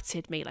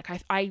gutted me, like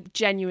I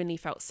genuinely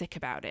felt sick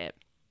about it,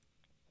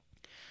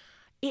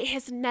 it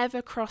has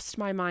never crossed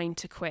my mind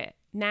to quit.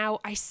 Now,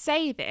 I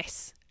say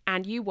this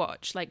and you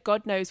watch, like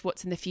God knows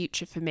what's in the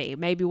future for me.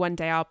 Maybe one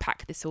day I'll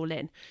pack this all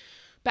in.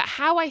 But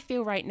how I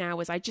feel right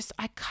now is I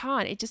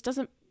can't, it just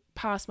doesn't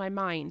pass my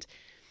mind,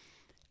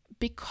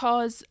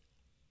 because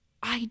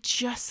I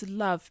just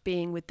love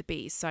being with the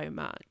bees so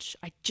much.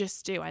 I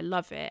just do. I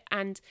love it.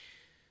 And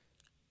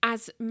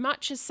as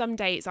much as some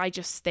days I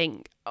just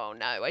think, oh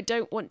no, I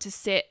don't want to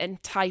sit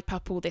and type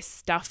up all this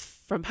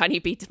stuff from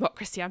Honeybee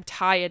Democracy. I'm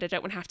tired. I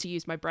don't want to have to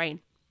use my brain.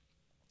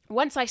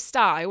 Once I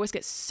start, I always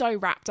get so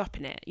wrapped up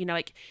in it. You know,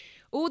 like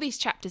all these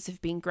chapters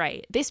have been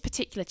great. This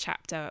particular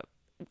chapter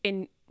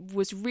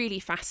was really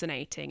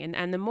fascinating.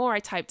 And the more I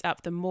typed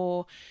up, the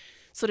more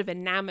sort of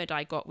enamored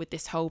I got with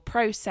this whole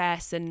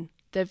process and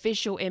the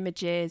visual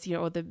images, you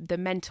know, or the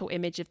mental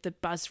image of the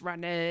buzz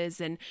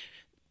runners and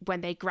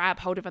when they grab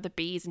hold of other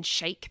bees and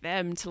shake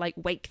them to like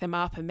wake them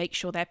up and make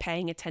sure they're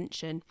paying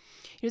attention.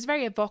 It was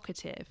very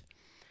evocative.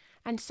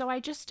 And so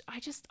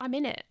I'm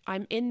in it.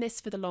 I'm in this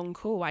for the long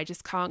haul. I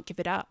just can't give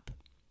it up.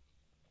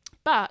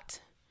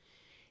 But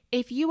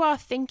if you are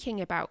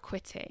thinking about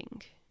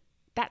quitting,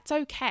 that's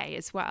okay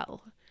as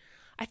well.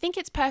 I think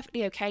it's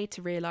perfectly okay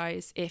to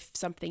realise if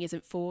something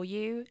isn't for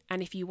you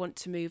and if you want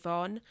to move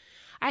on.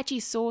 I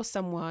actually saw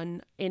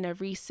someone in a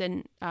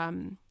recent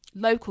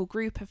local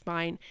group of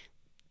mine.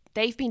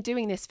 They've been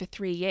doing this for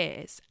 3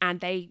 years and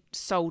they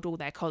sold all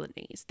their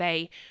colonies.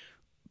 They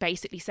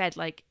basically said,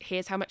 like,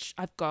 here's how much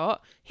I've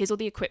got. Here's all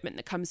the equipment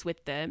that comes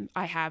with them.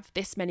 I have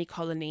this many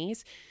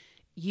colonies.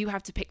 You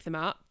have to pick them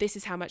up. This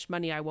is how much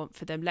money I want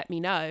for them. Let me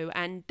know.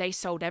 And they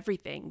sold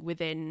everything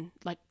within,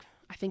 like,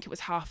 I think it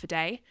was half a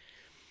day.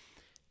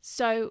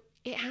 So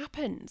it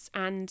happens,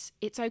 and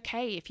it's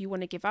okay if you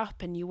want to give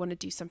up and you want to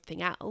do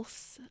something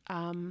else.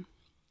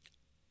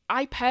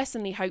 I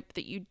personally hope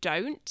that you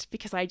don't,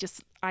 because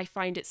I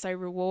find it so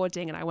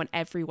rewarding and I want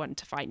everyone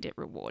to find it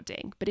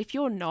rewarding. But if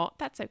you're not,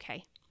 that's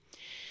okay.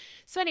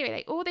 So anyway,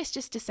 like, all this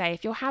just to say,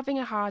 if you're having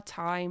a hard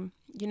time,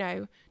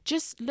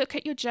 just look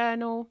at your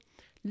journal,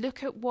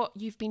 look at what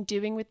you've been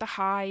doing with the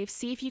hive,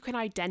 see if you can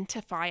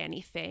identify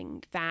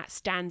anything that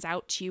stands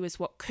out to you as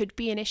what could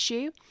be an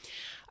issue,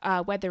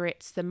 whether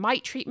it's the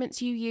mite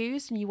treatments you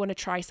used and you want to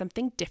try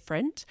something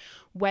different,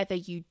 whether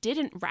you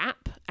didn't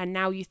wrap and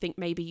now you think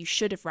maybe you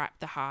should have wrapped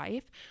the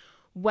hive,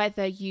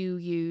 whether you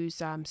use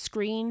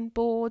screen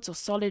boards or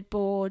solid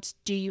boards.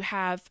 Do you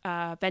have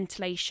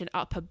ventilation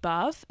up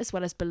above as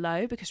well as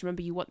below? Because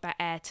remember, you want that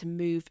air to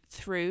move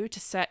through,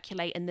 to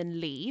circulate and then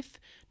leave,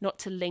 not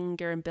to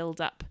linger and build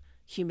up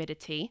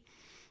humidity.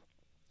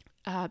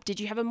 Did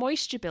you have a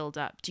moisture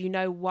buildup? Do you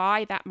know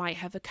why that might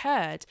have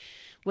occurred?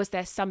 Was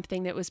there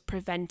something that was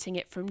preventing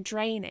it from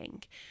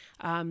draining?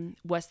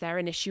 Was there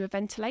an issue of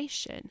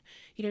ventilation?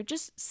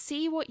 Just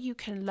see what you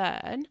can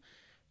learn.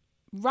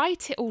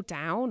 Write it all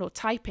down or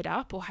type it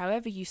up or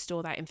however you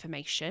store that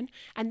information,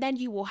 and then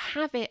you will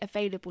have it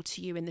available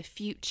to you in the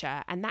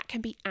future, and that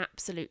can be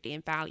absolutely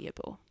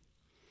invaluable.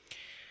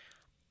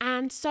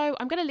 And so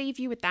I'm going to leave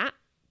you with that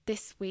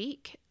this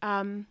week.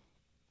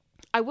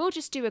 I will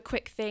just do a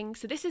quick thing.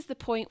 So this is the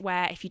point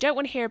where if you don't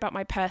want to hear about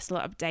my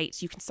personal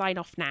updates, you can sign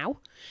off now.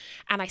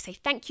 And I say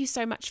thank you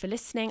so much for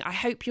listening. I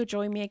hope you'll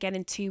join me again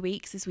in 2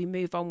 weeks as we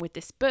move on with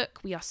this book.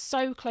 We are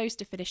so close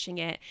to finishing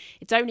it.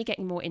 It's only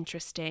getting more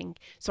interesting.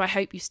 So I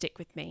hope you stick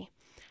with me.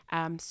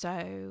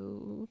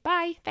 So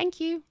bye. Thank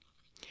you.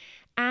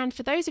 And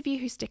for those of you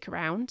who stick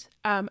around,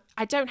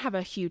 I don't have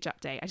a huge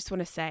update. I just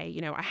want to say,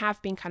 I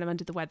have been kind of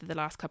under the weather the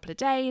last couple of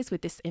days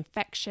with this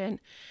infection.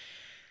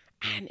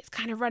 And it's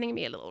kind of running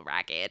me a little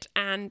ragged.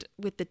 And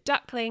with the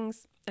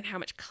ducklings and how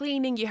much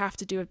cleaning you have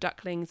to do of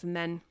ducklings, and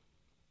then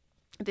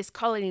this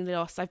colony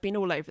loss, I've been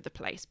all over the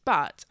place.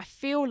 But I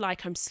feel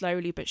like I'm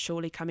slowly but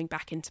surely coming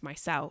back into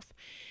myself.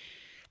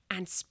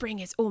 And spring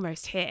is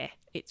almost here.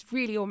 It's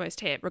really almost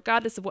here.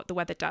 Regardless of what the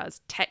weather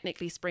does,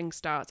 technically spring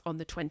starts on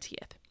the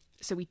 20th.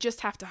 So we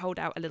just have to hold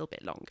out a little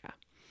bit longer.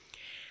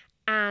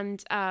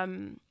 And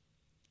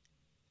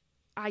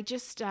I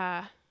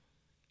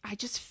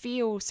just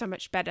feel so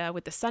much better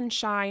with the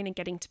sunshine and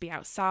getting to be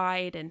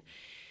outside. And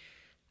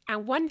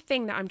one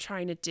thing that I'm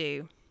trying to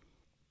do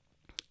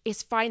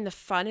is find the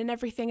fun in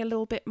everything a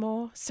little bit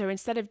more. So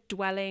instead of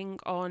dwelling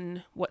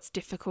on what's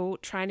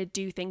difficult, trying to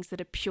do things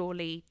that are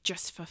purely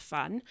just for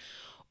fun,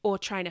 or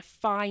trying to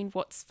find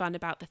what's fun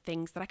about the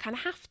things that I kind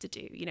of have to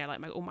do,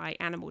 like all my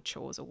animal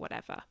chores or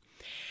whatever.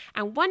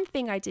 And one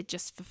thing I did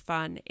just for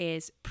fun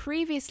is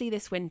previously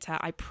this winter,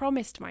 I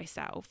promised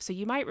myself. So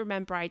you might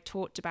remember I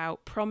talked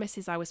about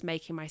promises I was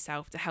making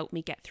myself to help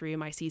me get through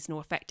my seasonal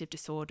affective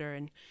disorder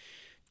and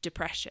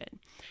depression.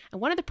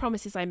 And one of the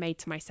promises I made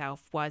to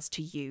myself was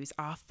to use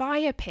our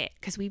fire pit,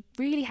 because we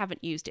really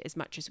haven't used it as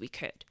much as we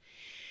could.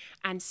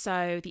 And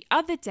so the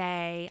other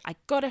day I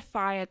got a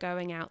fire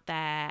going out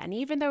there, and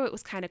even though it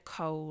was kind of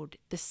cold,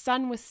 the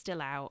sun was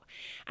still out.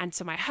 And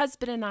so my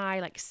husband and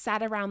I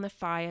sat around the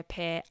fire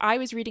pit. I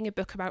was reading a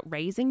book about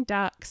raising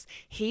ducks.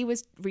 He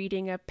was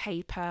reading a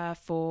paper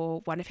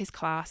for one of his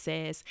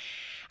classes,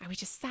 and we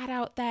just sat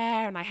out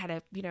there, and I had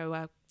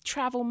a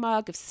travel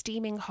mug of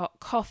steaming hot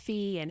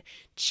coffee, and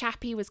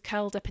Chpt was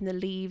curled up in the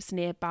leaves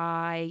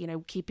nearby,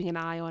 keeping an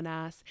eye on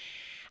us.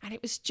 And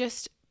it was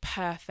just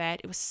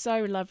perfect. It was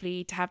so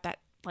lovely to have that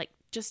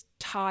just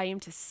time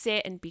to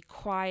sit and be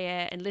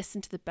quiet and listen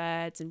to the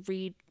birds and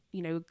read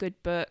a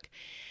good book.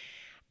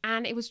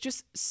 And it was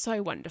just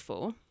so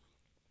wonderful.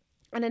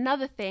 And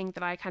another thing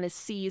that I kind of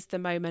seized the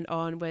moment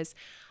on was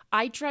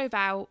I drove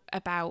out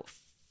about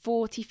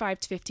 45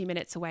 to 50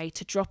 minutes away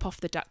to drop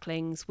off the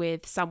ducklings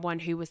with someone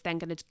who was then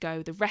going to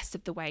go the rest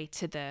of the way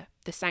to the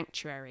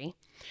sanctuary,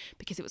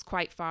 because it was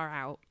quite far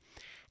out.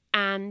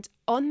 And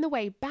on the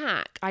way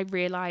back, I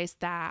realised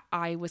that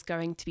I was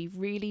going to be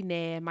really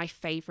near my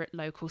favourite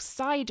local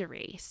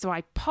cidery. So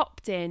I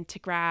popped in to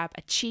grab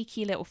a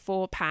cheeky little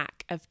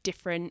 4-pack of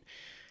different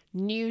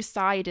new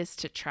ciders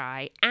to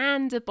try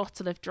and a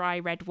bottle of dry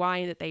red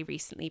wine that they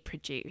recently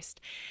produced.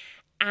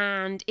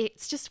 And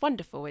it's just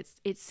wonderful.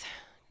 It's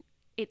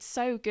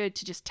so good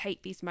to just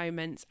take these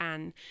moments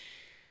and,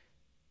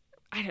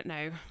 I don't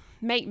know,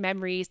 make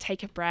memories,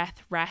 take a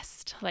breath,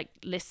 rest,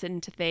 listen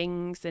to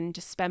things, and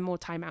just spend more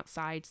time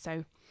outside.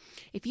 So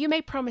if you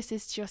made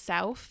promises to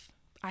yourself,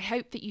 I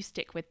hope that you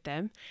stick with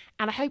them,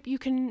 and I hope you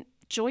can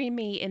join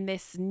me in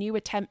this new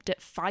attempt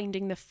at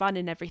finding the fun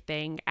in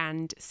everything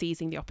and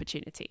seizing the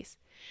opportunities.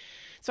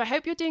 So I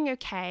hope you're doing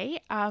okay.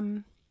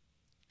 I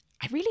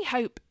really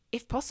hope,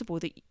 if possible,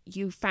 that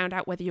you found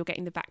out whether you're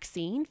getting the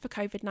vaccine for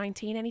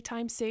COVID-19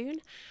 anytime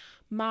soon.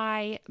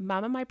 My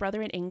mum and my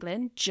brother in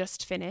England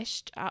just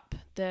finished up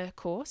the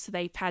course. So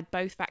they've had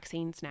both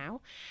vaccines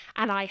now.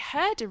 And I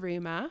heard a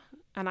rumour,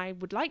 and I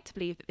would like to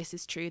believe that this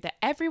is true, that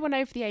everyone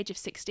over the age of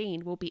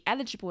 16 will be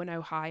eligible in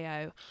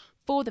Ohio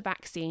for the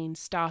vaccine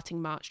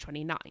starting March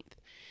 29th.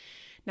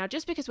 Now,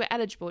 just because we're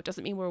eligible, it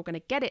doesn't mean we're all going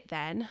to get it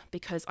then,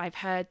 because I've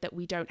heard that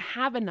we don't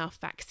have enough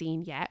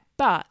vaccine yet,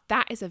 but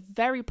that is a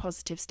very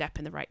positive step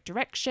in the right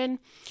direction.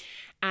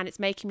 And it's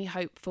making me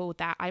hopeful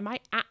that I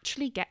might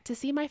actually get to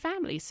see my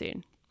family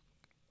soon.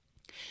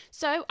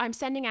 So I'm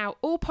sending out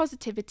all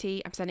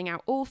positivity, I'm sending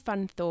out all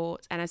fun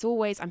thoughts, and as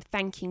always, I'm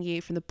thanking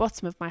you from the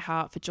bottom of my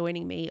heart for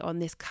joining me on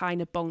this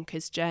kind of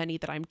bonkers journey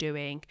that I'm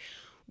doing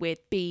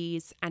with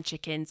bees and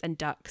chickens and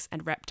ducks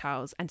and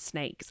reptiles and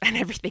snakes and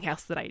everything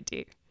else that I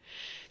do.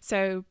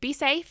 So be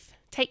safe,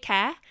 take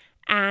care,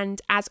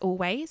 and as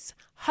always,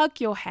 hug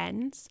your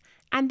hens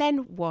and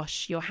then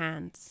wash your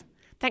hands.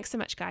 Thanks so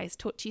much, guys.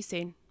 Talk to you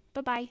soon.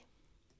 Bye-bye.